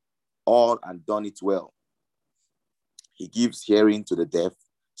it all and done it well. He gives hearing to the deaf,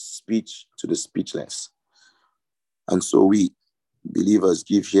 speech to the speechless. And so we, believers,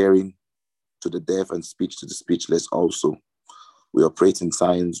 give hearing to the deaf and speech to the speechless also. We operate in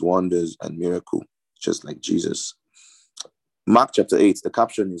signs, wonders, and miracle, just like Jesus. Mark chapter 8, the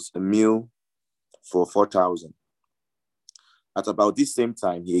caption is a meal for 4,000. At about this same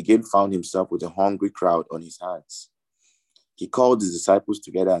time, he again found himself with a hungry crowd on his hands. He called his disciples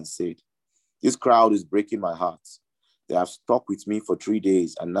together and said, this crowd is breaking my heart. They have stuck with me for 3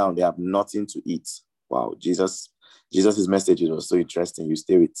 days and now they have nothing to eat. Wow, Jesus' message was so interesting. You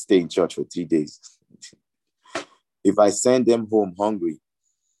stay in church for 3 days. If I send them home hungry,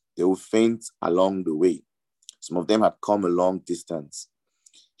 they will faint along the way. Some of them had come a long distance.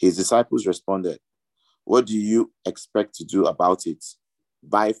 His disciples responded, what do you expect to do about it?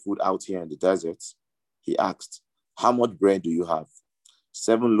 Buy food out here in the desert? He asked, how much bread do you have?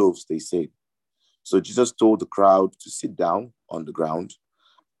 7 loaves, they said. So Jesus told the crowd to sit down on the ground.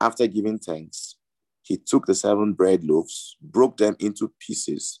 After giving thanks, he took the 7 bread loaves, broke them into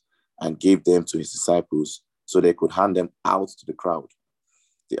pieces, and gave them to his disciples so they could hand them out to the crowd.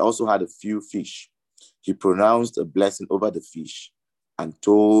 They also had a few fish. He pronounced a blessing over the fish and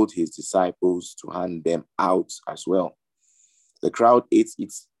told his disciples to hand them out as well. The crowd ate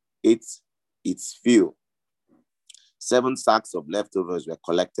its fill. 7 sacks of leftovers were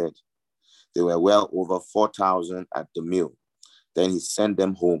collected. There were well over 4,000 at the meal. Then he sent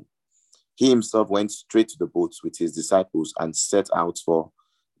them home. He himself went straight to the boats with his disciples and set out for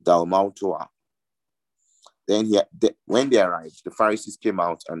Dalmanuta. Then when they arrived, the Pharisees came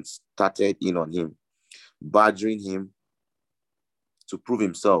out and started in on him, badgering him to prove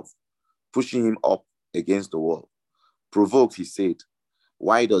himself, pushing him up against the wall. Provoked, he said,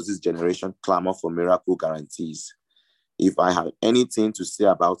 why does this generation clamor for miracle guarantees? If I have anything to say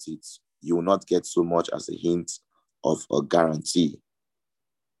about it, you will not get so much as a hint of a guarantee.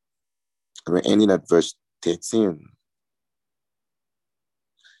 We're ending at verse 13.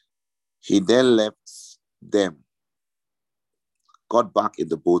 He then left them, got back in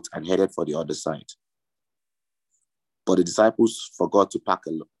the boat, and headed for the other side. But the disciples forgot to pack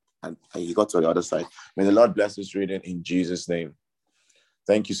and he got to the other side. May the Lord bless this reading in Jesus' name.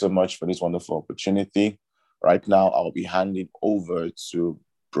 Thank you so much for this wonderful opportunity. Right now, I'll be handing over to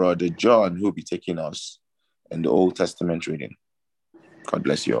Brother John, who will be taking us in the Old Testament reading. God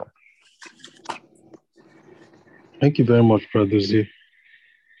bless you all. Thank you very much, Brother Z.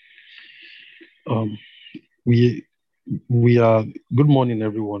 We are, good morning,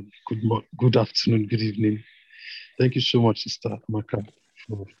 everyone. Good afternoon, good evening. Thank you so much, Sister Amaka,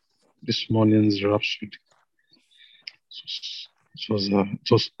 for this morning's rhapsody. It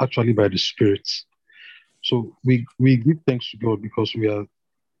was actually by the Spirit. So we give thanks to God because we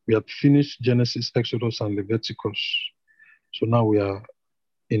have finished Genesis, Exodus, and Leviticus. So now we are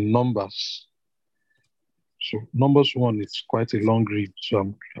in Numbers. So Numbers 1 is quite a long read,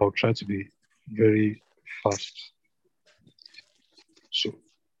 so I'll try to be very fast. So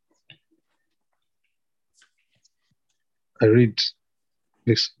I read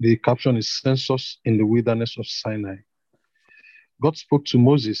this. The caption is Census in the Wilderness of Sinai. God spoke to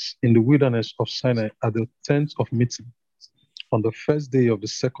Moses in the wilderness of Sinai at the tent of meeting on the first day of the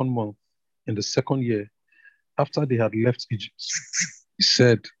second month in the second year after they had left Egypt. He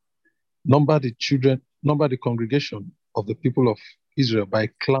said, number the congregation of the people of Israel by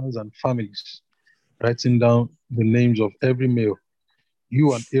clans and families, writing down the names of every male.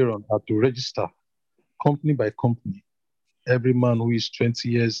 You and Aaron are to register company by company, every man who is 20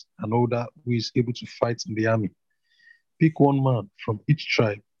 years and older who is able to fight in the army. Pick one man from each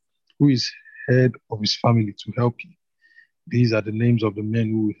tribe who is head of his family to help you. These are the names of the men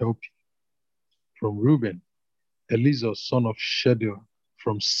who will help you. From Reuben, Elizur, son of Shedeur.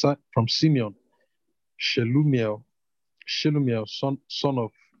 From Simeon, Shelumiel, son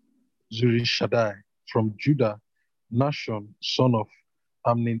of Zurishaddai. From Judah, Nashon, son of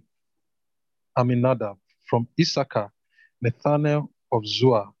Aminadab. From Issachar, Nathanael of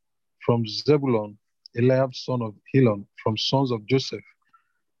Zua. From Zebulun, Eliab, son of Helon. From sons of Joseph.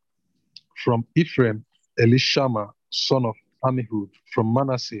 From Ephraim, Elishama, son of Amihud. From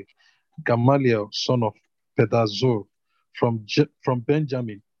Manasseh, Gamaliel, son of Pedazur. From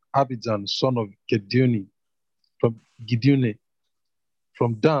Benjamin, Abidan, son of Gideoni.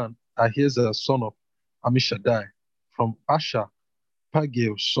 From Dan, Ahiezer, son of Ammishaddai. From Asher,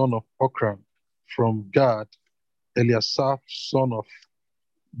 Pagiel, son of Okran. From Gad, Eliasaph, son of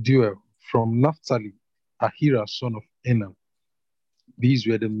Deuel. From Naphtali, Ahira, son of Enan. These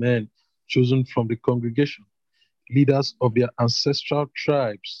were the men chosen from the congregation, leaders of their ancestral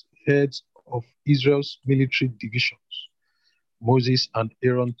tribes, heads of Israel's military divisions. Moses and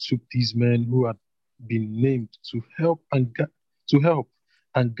Aaron took these men who had been named to help and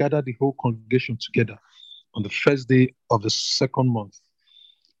gather the whole congregation together on the first day of the second month.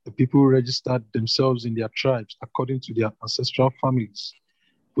 The people registered themselves in their tribes according to their ancestral families,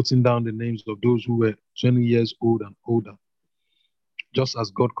 putting down the names of those who were 20 years old and older. Just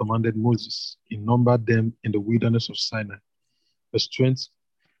as God commanded Moses, he numbered them in the wilderness of Sinai. Verse 20,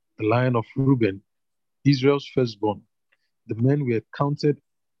 the lion of Reuben, Israel's firstborn. The men were counted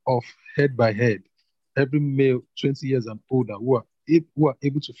off head by head, every male 20 years and older who are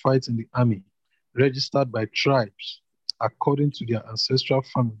able to fight in the army, registered by tribes according to their ancestral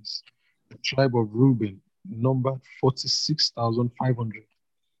families. The tribe of Reuben numbered 46,500.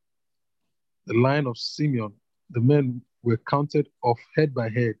 The line of Simeon, the men were counted off head by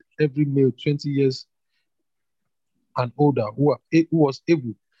head, every male 20 years and older who was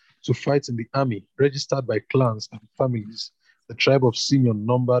able to fight in the army, registered by clans and families. The tribe of Simeon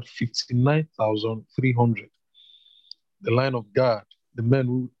numbered 59,300. The line of Gad, the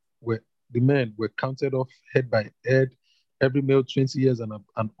men were counted off head by head, every male 20 years and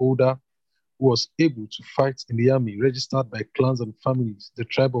older who was able to fight in the army, registered by clans and families. The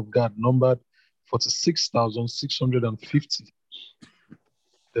tribe of Gad numbered 46,650.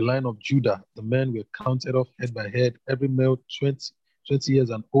 The line of Judah, the men were counted off head by head, every male 20 years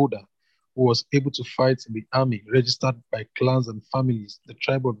and older who was able to fight in the army, registered by clans and families. The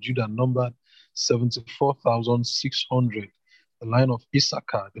tribe of Judah numbered 74,600. The line of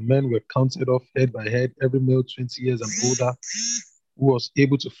Issachar, the men were counted off head by head, every male 20 years and older who was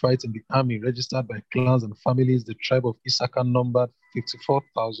able to fight in the army, registered by clans and families. The tribe of Issachar numbered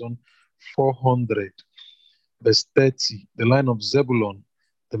 54,400. Verse 30, the line of Zebulun,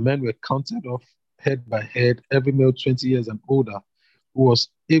 the men were counted off head by head, every male 20 years and older who was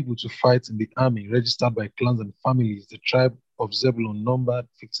able to fight in the army, registered by clans and families. The tribe of Zebulun numbered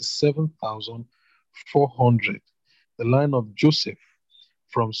 57,400. The line of Joseph,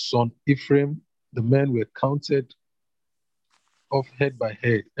 from son Ephraim, the men were counted off head by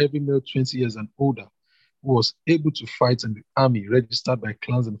head, every male 20 years and older who was able to fight in the army, registered by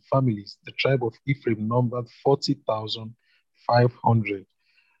clans and families. The tribe of Ephraim numbered 40,500.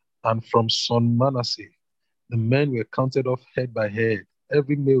 And from son Manasseh, the men were counted off head by head,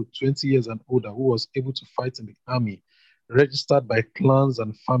 every male 20 years and older who was able to fight in the army, registered by clans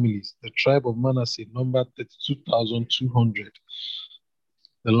and families. The tribe of Manasseh numbered 32,200.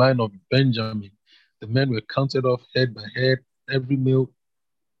 The line of Benjamin, the men were counted off head by head, every male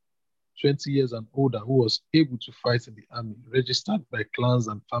 20 years and older who was able to fight in the army, registered by clans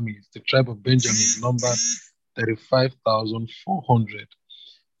and families. The tribe of Benjamin numbered 35,400.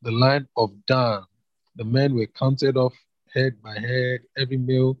 The line of Dan, the men were counted off head by head, every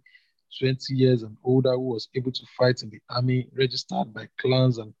male 20 years and older who was able to fight in the army, registered by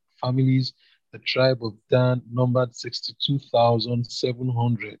clans and families. The tribe of Dan numbered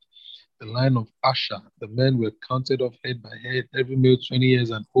 62,700. The line of Asher, the men were counted off head by head, every male 20 years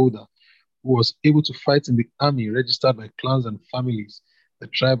and older who was able to fight in the army, registered by clans and families. The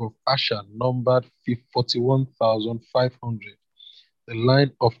tribe of Asher numbered 41,500. The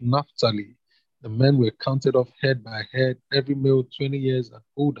line of Naphtali, the men were counted off head by head, every male 20 years and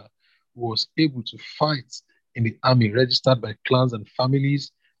older who was able to fight in the army, registered by clans and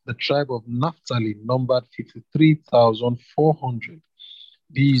families. The tribe of Naphtali numbered 53,400.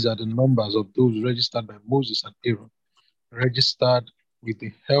 These are the numbers of those registered by Moses and Aaron, registered with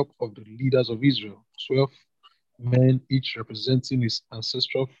the help of the leaders of Israel, 12 men, each representing his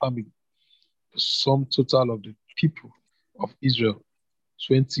ancestral family. The sum total of the people of Israel,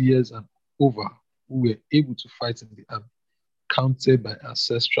 20 years and over, who were able to fight in the army, counted by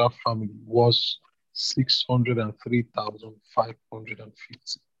ancestral family, was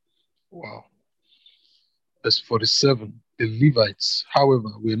 603,550. Wow. Verse 47, the Levites, however,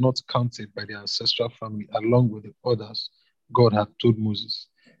 were not counted by the ancestral family along with the others God had told Moses.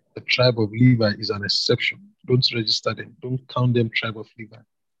 The tribe of Levi is an exception. Don't register them. Don't count them, tribe of Levi.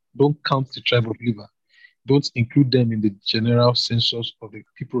 Don't count the tribe of Levi. Don't include them in the general census of the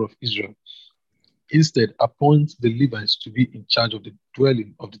people of Israel. Instead, appoint the Levites to be in charge of the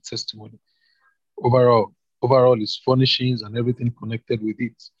dwelling of the testimony. Overall is furnishings and everything connected with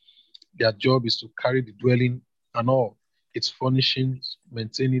it. Their job is to carry the dwelling and all its furnishings,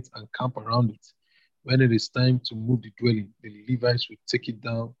 maintain it, and camp around it. When it is time to move the dwelling, the Levites will take it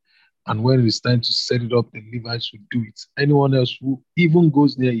down. And when it is time to set it up, the Levites will do it. Anyone else who even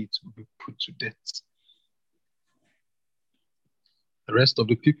goes near it will be put to death. The rest of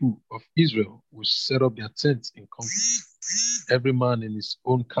the people of Israel will set up their tents in company, every man in his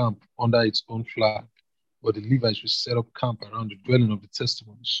own camp under its own flag. But the Levites will set up camp around the dwelling of the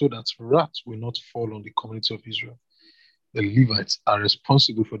testimony so that wrath will not fall on the community of Israel. The Levites are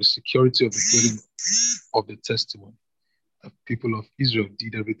responsible for the security of the dwelling of the testimony. The people of Israel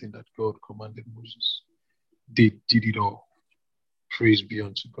did everything that God commanded Moses. They did it all. Praise be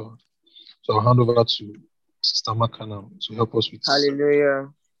unto God. So I'll hand over to Sister Maka now to help us with. Hallelujah.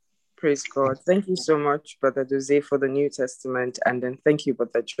 Praise God. Thank you so much, Brother Jose, for the New Testament. And then thank you,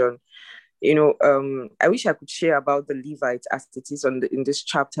 Brother John. I wish I could share about the Levites as it is in this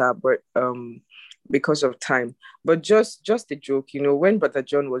chapter, but because of time. But just a joke, when Brother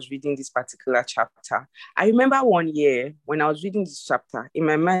John was reading this particular chapter, I remember one year when I was reading this chapter, in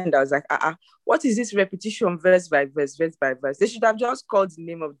my mind, I was like, what is this repetition verse by verse, verse by verse? They should have just called the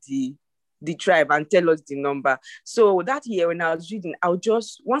name of the tribe and tell us the number. So that year when I was reading,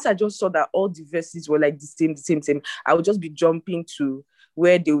 once I just saw that all the verses were like the same, I would just be jumping to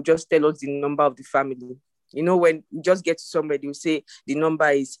where they will just tell us the number of the family. When you just get to somewhere, they will say the number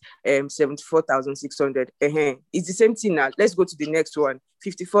is 74,600. It's the same thing now. Let's go to the next one.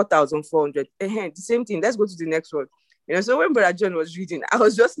 54,400. The same thing. Let's go to the next one. So when Brother John was reading, I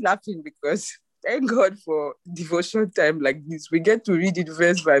was just laughing because thank God for devotion time like this. We get to read it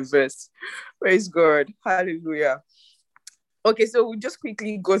verse by verse. Praise God. Hallelujah. Okay, so we'll just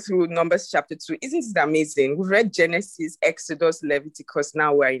quickly go through Numbers chapter 2. Isn't it amazing? We've read Genesis, Exodus, Leviticus.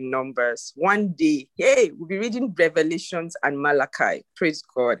 Now we're in Numbers. One day, we'll be reading Revelations and Malachi. Praise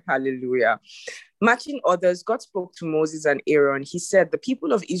God. Hallelujah. Matching others, God spoke to Moses and Aaron. He said, the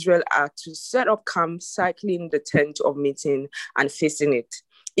people of Israel are to set up camp, circling the tent of meeting and facing it.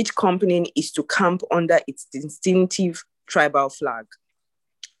 Each company is to camp under its distinctive tribal flag.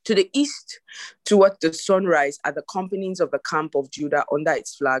 To the east, toward the sunrise, are the companies of the camp of Judah under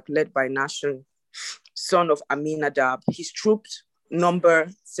its flag, led by Nahshon, son of Amminadab. His troops number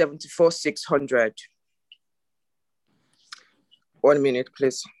 74,600. 1 minute,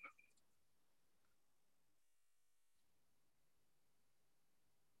 please.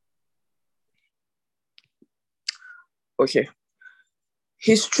 Okay.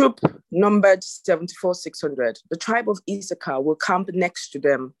 His troop numbered 74,600. The tribe of Issachar will camp next to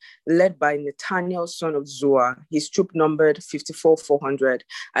them, led by Nathaniel, son of Zuar. His troop numbered 54,400.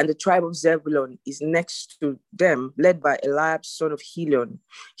 And the tribe of Zebulun is next to them, led by Eliab, son of Helion.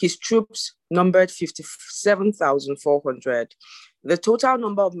 His troops numbered 57,400. The total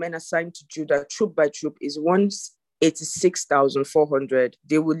number of men assigned to Judah, troop by troop, is 186,400.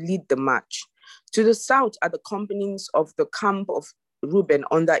 They will lead the march. To the south are the companies of the camp of Reuben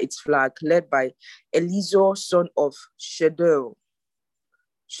under its flag, led by Elizur, son of Shedeur.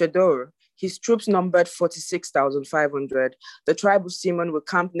 His troops numbered 46,500. The tribe of Simeon will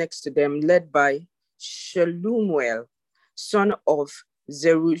camp next to them, led by Shelumuel, son of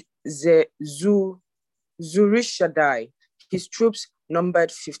Zurishadai. His troops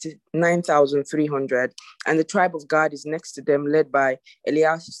numbered 59,300. And the tribe of Gad is next to them, led by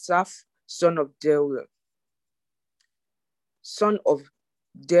Eliasaph, son of Deuel.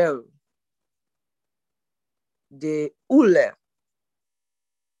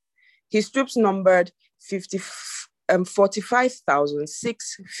 His troops numbered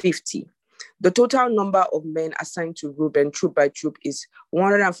 45,650. The total number of men assigned to Reuben troop by troop is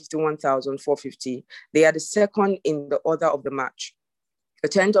 151,450. They are the second in the order of the march. The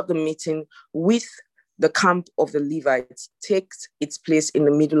tent of the meeting with the camp of the Levites takes its place in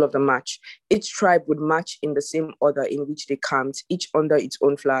the middle of the march. Each tribe would march in the same order in which they camped, each under its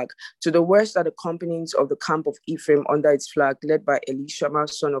own flag. To the west are the companies of the camp of Ephraim under its flag, led by Elishama,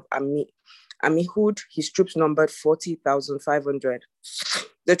 son of Amihud. His troops numbered 40,500.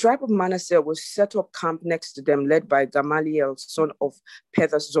 The tribe of Manasseh was set up camp next to them, led by Gamaliel, son of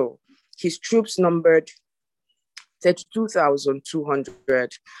Pedahzur. His troops numbered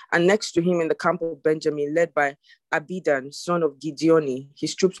 32,200. And next to him in the camp of Benjamin, led by Abidan, son of Gideoni,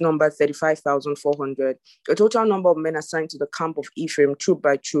 his troops numbered 35,400. The total number of men assigned to the camp of Ephraim, troop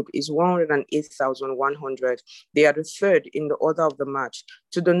by troop, is 108,100. They are the third in the order of the march.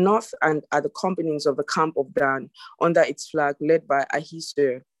 To the north and are the companies of the camp of Dan, under its flag, led by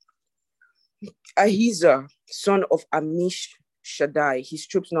Ahiezer, son of Shaddai. His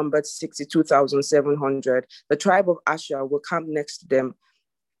troops numbered 62,700. The tribe of Asher will camp next to them,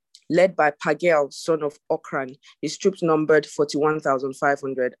 led by Pagel, son of Okran. His troops numbered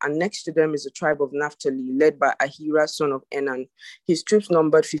 41,500. And next to them is the tribe of Naphtali, led by Ahira, son of Enan. His troops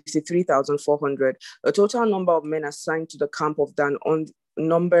numbered 53,400. The total number of men assigned to the camp of Dan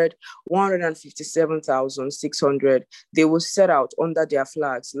numbered 157,600. They will set out under their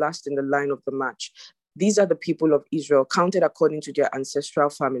flags, last in the line of the march. These are the people of Israel, counted according to their ancestral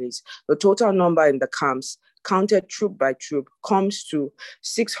families. The total number in the camps, counted troop by troop, comes to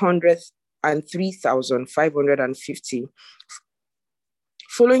 603,550.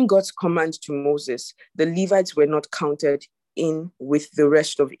 Following God's command to Moses, the Levites were not counted in with the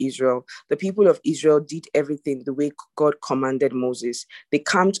rest of Israel. The people of Israel did everything the way God commanded Moses. They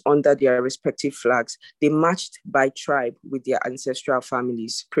camped under their respective flags. They marched by tribe with their ancestral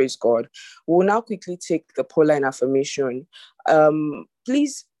families. Praise God. We'll now quickly take the Pauline affirmation.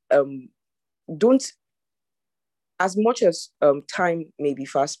 Please don't, as much as time may be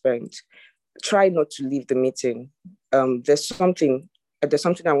fast spent, try not to leave the meeting. There's something I'm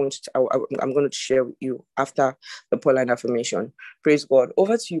going to share with you after the Pauline affirmation. Praise God.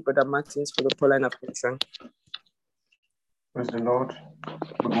 Over to you, Brother Martins, for the Pauline affirmation. Praise the Lord.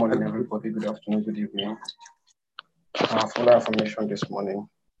 Good morning, everybody. Good afternoon, good evening. Our Pauline affirmation this morning.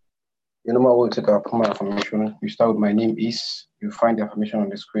 You know, we'll take our Pauline affirmation. You start with my name is. You find the affirmation on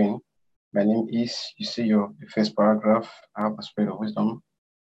the screen. My name is. You see the first paragraph. I have a spirit of wisdom.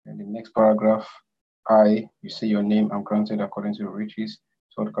 And the next paragraph, you say your name, I'm granted according to your riches.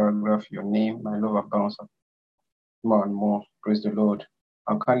 Third paragraph, your name, my love abounds more and more. Praise the Lord.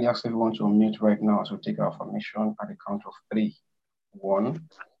 I'll kindly ask everyone to unmute right now as we take our affirmation at the count of 3. 1,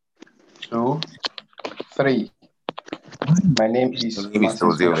 2, 3. My name is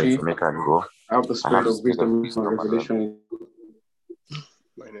Martins Kochi. I have the spirit of wisdom and revelation.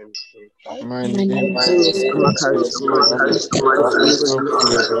 My name is The spirit of wisdom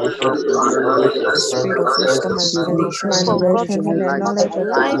and revelation and knowledge and knowledge of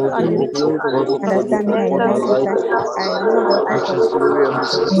life and understanding and knowledge that I know the hope of the glory of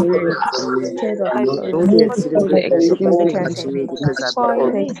His Spirit, Know the exceeding greatness in me because I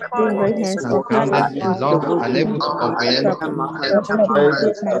for the exceeding greatness of His love, unable to comprehend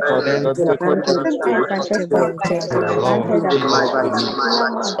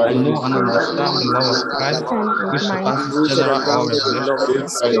I know and understand the love of Christ, which surpasses general or revelation.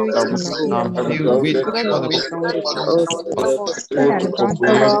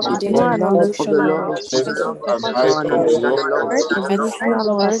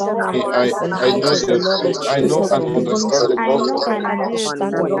 I'm filled with all the I know and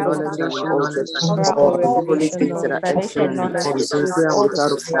understand the love of all the holy things that are excellent, sincere and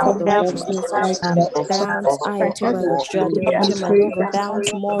without offense. Prayer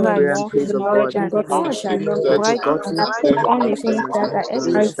and praise of God. I put on the things that are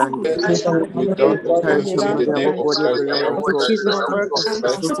understanding. Perish in the body of the Lord of God.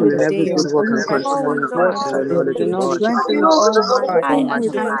 Fruitful in every good work and continuing in the knowledge of God. With the knowledge of God, in all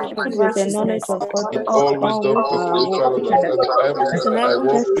wisdom and spiritual understanding. I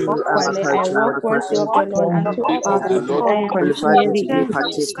walk worthy of the Lord, and to all the Lord Qualified me to be a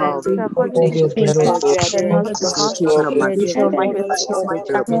partaker of the knowledge of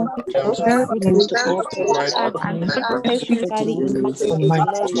my fruitful and everybody in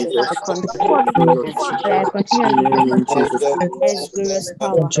knowledge of the I continue to His glorious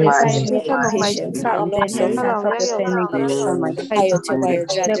power, the salvation of my patience, daughter and of long the name and suffering. self-offending on my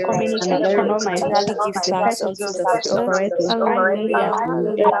the communication of my Automatically give the thanks unto certitude the that you Father. operate with Hallelujah.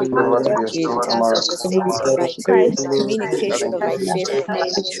 in Indicators of the saints right. Christ. Communication of my faith is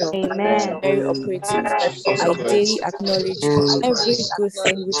effectual, Amen. very operative. I daily acknowledge every good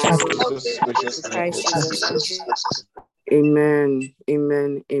thing which is in Christ Jesus. Amen.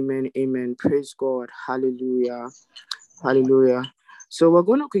 Amen. Amen. Amen. Praise God. Hallelujah. Hallelujah. So we're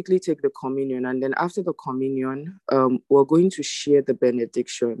going to quickly take the communion, and then after the communion, we're going to share the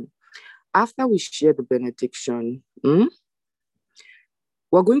benediction. After we share the benediction,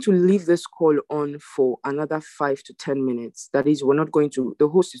 we're going to leave this call on for another 5 to 10 minutes. That is, the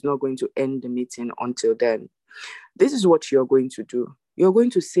host is not going to end the meeting until then. This is what you're going to do. You're going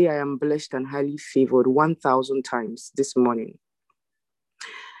to say, I am blessed and highly favored 1,000 times this morning.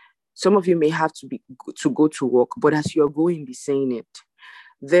 Some of you may have to go to work, but as you're going, be saying it.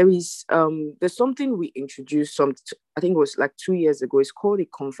 There's something we introduced I think it was like 2 years ago. It's called a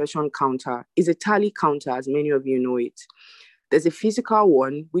confession counter. It's a tally counter, as many of you know it. There's a physical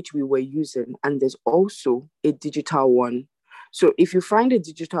one, which we were using, and there's also a digital one. So if you find a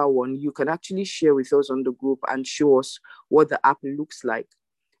digital one, you can actually share with us on the group and show us what the app looks like.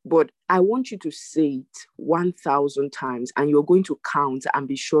 But I want you to say it 1,000 times, and you're going to count and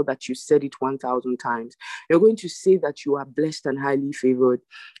be sure that you said it 1,000 times. You're going to say that you are blessed and highly favored.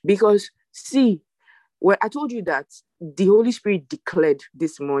 Because see, I told you that the Holy Spirit declared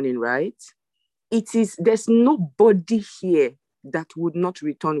this morning, right? There's nobody here that would not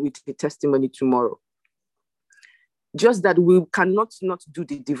return with a testimony tomorrow. Just that we cannot not do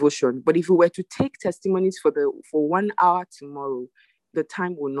the devotion. But if we were to take testimonies for 1 hour tomorrow, the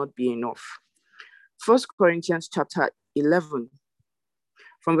time will not be enough. 1 Corinthians chapter 11,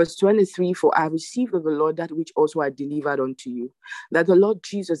 from verse 23, for I received of the Lord that which also I delivered unto you, that the Lord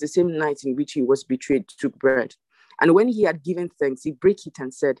Jesus, the same night in which he was betrayed, took bread. And when he had given thanks, he brake it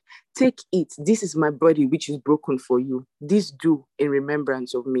and said, take it, this is my body which is broken for you. This do in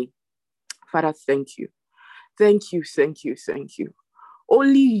remembrance of me. Father, thank you. Thank you, thank you, thank you.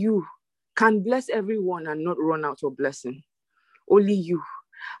 Only you can bless everyone and not run out of blessing. Only you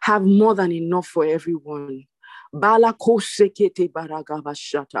have more than enough for everyone.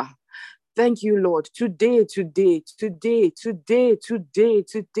 Thank you, Lord. Today is that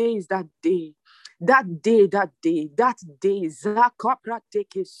day. That day.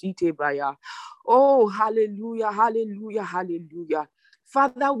 Oh, hallelujah, hallelujah, hallelujah.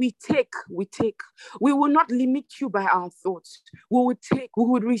 Father, we take. We will not limit you by our thoughts. We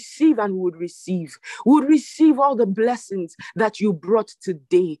would receive and we would receive. We would receive all the blessings that you brought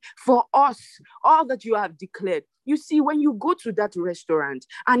today for us, all that you have declared. You see, when you go to that restaurant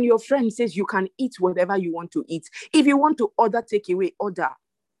and your friend says you can eat whatever you want to eat, if you want to order takeaway, order.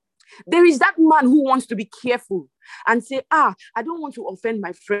 There is that man who wants to be careful and say, I don't want to offend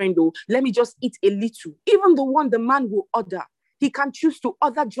my friend, though. Let me just eat a little. Even the man will order. He can choose to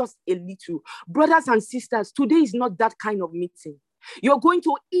order just a little. Brothers and sisters, today is not that kind of meeting. You're going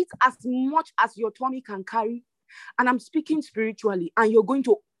to eat as much as your tummy can carry. And I'm speaking spiritually. And you're going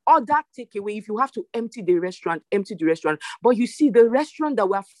to order takeaway. If you have to empty the restaurant. But you see, the restaurant that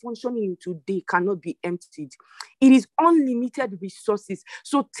we're functioning in today cannot be emptied. It is unlimited resources.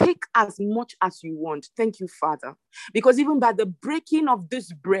 So take as much as you want. Thank you, Father. Because even by the breaking of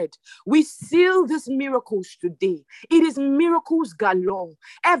this bread, we seal these miracles today. It is miracles galore.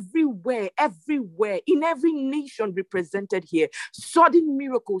 Everywhere, in every nation represented here. Sudden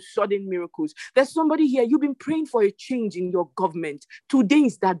miracles. There's somebody here, you've been praying for a change in your government. Today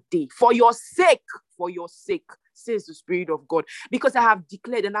is that day. For your sake, says the Spirit of God. Because I have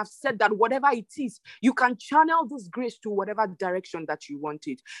declared and I've said that whatever it is, you can channel this grace to whatever direction that you want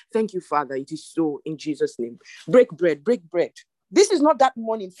it. Thank you, Father. It is so in Jesus' name. Break bread. This is not that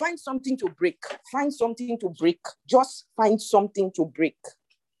morning. Find something to break. Just find something to break.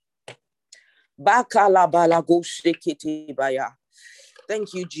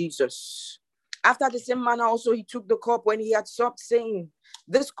 Thank you, Jesus. After the same manner also he took the cup when he had supped, saying,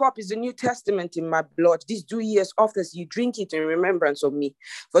 this cup is the New Testament in my blood. This do ye as often as ye drink it in remembrance of me.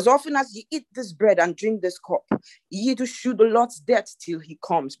 For as often as ye eat this bread and drink this cup, ye do shew the Lord's death till he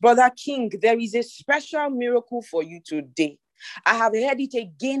comes. Brother King, there is a special miracle for you today. I have heard it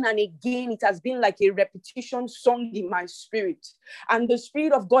again and again. It has been like a repetition song in my spirit. And the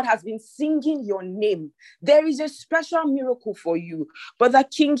Spirit of God has been singing your name. There is a special miracle for you. Brother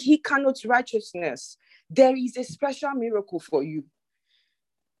King, he cannot righteousness. There is a special miracle for you.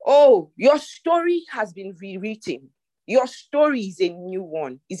 Oh, your story has been rewritten. Your story is a new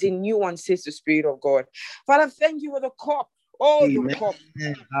one. Is a new one, says the Spirit of God. Father, thank you for the cup. Oh, the cup.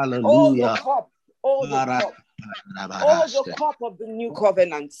 Oh, the cup. Oh, the cup. Oh, the cup of the new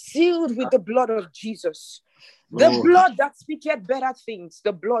covenant, sealed with the blood of Jesus. The blood that speaketh better things.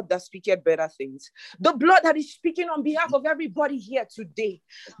 The blood that speaketh better things. The blood that is speaking on behalf of everybody here today.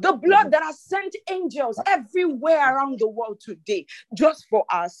 The blood that has sent angels everywhere around the world today, just for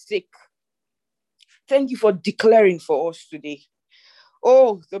our sake. Thank you for declaring for us today.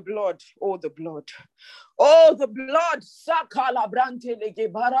 Oh, the blood. Oh, the blood. Oh, the blood.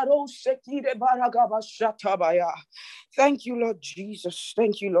 Thank you, Lord Jesus.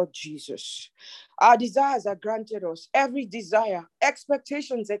 Thank you, Lord Jesus. Our desires are granted us. Every desire,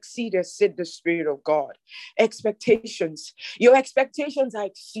 expectations exceeded, said the Spirit of God. Expectations. Your expectations are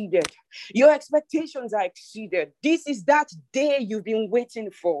exceeded. Your expectations are exceeded. This is that day you've been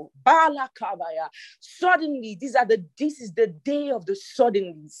waiting for. Suddenly, this is the day of the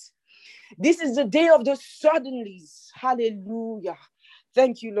suddenlies. This is the day of the suddenlies. Hallelujah.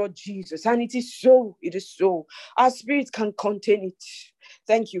 Thank you, Lord Jesus. And it is so. It is so. Our spirit can contain it.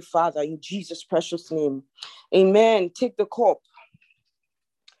 Thank you, Father, in Jesus' precious name. Amen. Take the cup.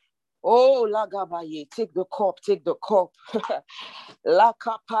 Oh, Lagabaye, take the cup, take the cup.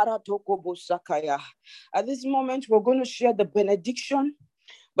 At this moment, we're going to share the benediction.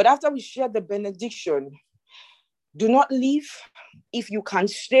 But after we share the benediction, do not leave. If you can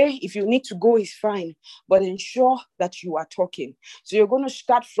stay, if you need to go, is fine. But ensure that you are talking. So you're going to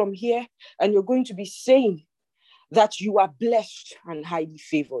start from here and you're going to be saying that you are blessed and highly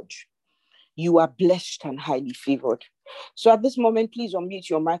favored. You are blessed and highly favored. So at this moment, please unmute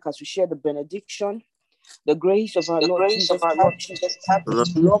your mic as we share the benediction. The grace of our Lord Jesus Christ,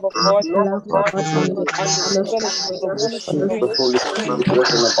 the love of God, and the fellowship of the Holy Spirit. The Holy Spirit, rest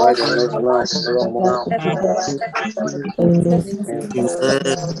and abide in us now and forevermore.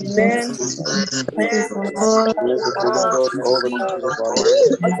 Amen. Goodness and favor of God, all the days of our lives.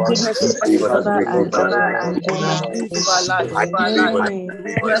 Goodness and We mercy have shall to follow God us now and all the forevermore. days of our lives.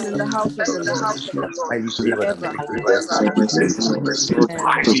 We dwell in the house of the Lord forever and ever.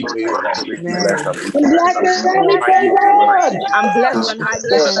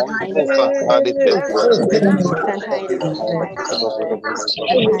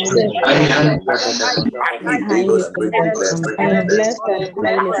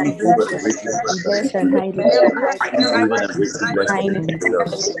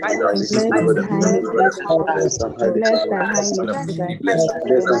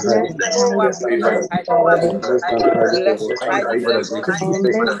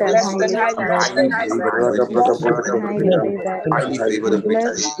 I'm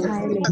blessed and highly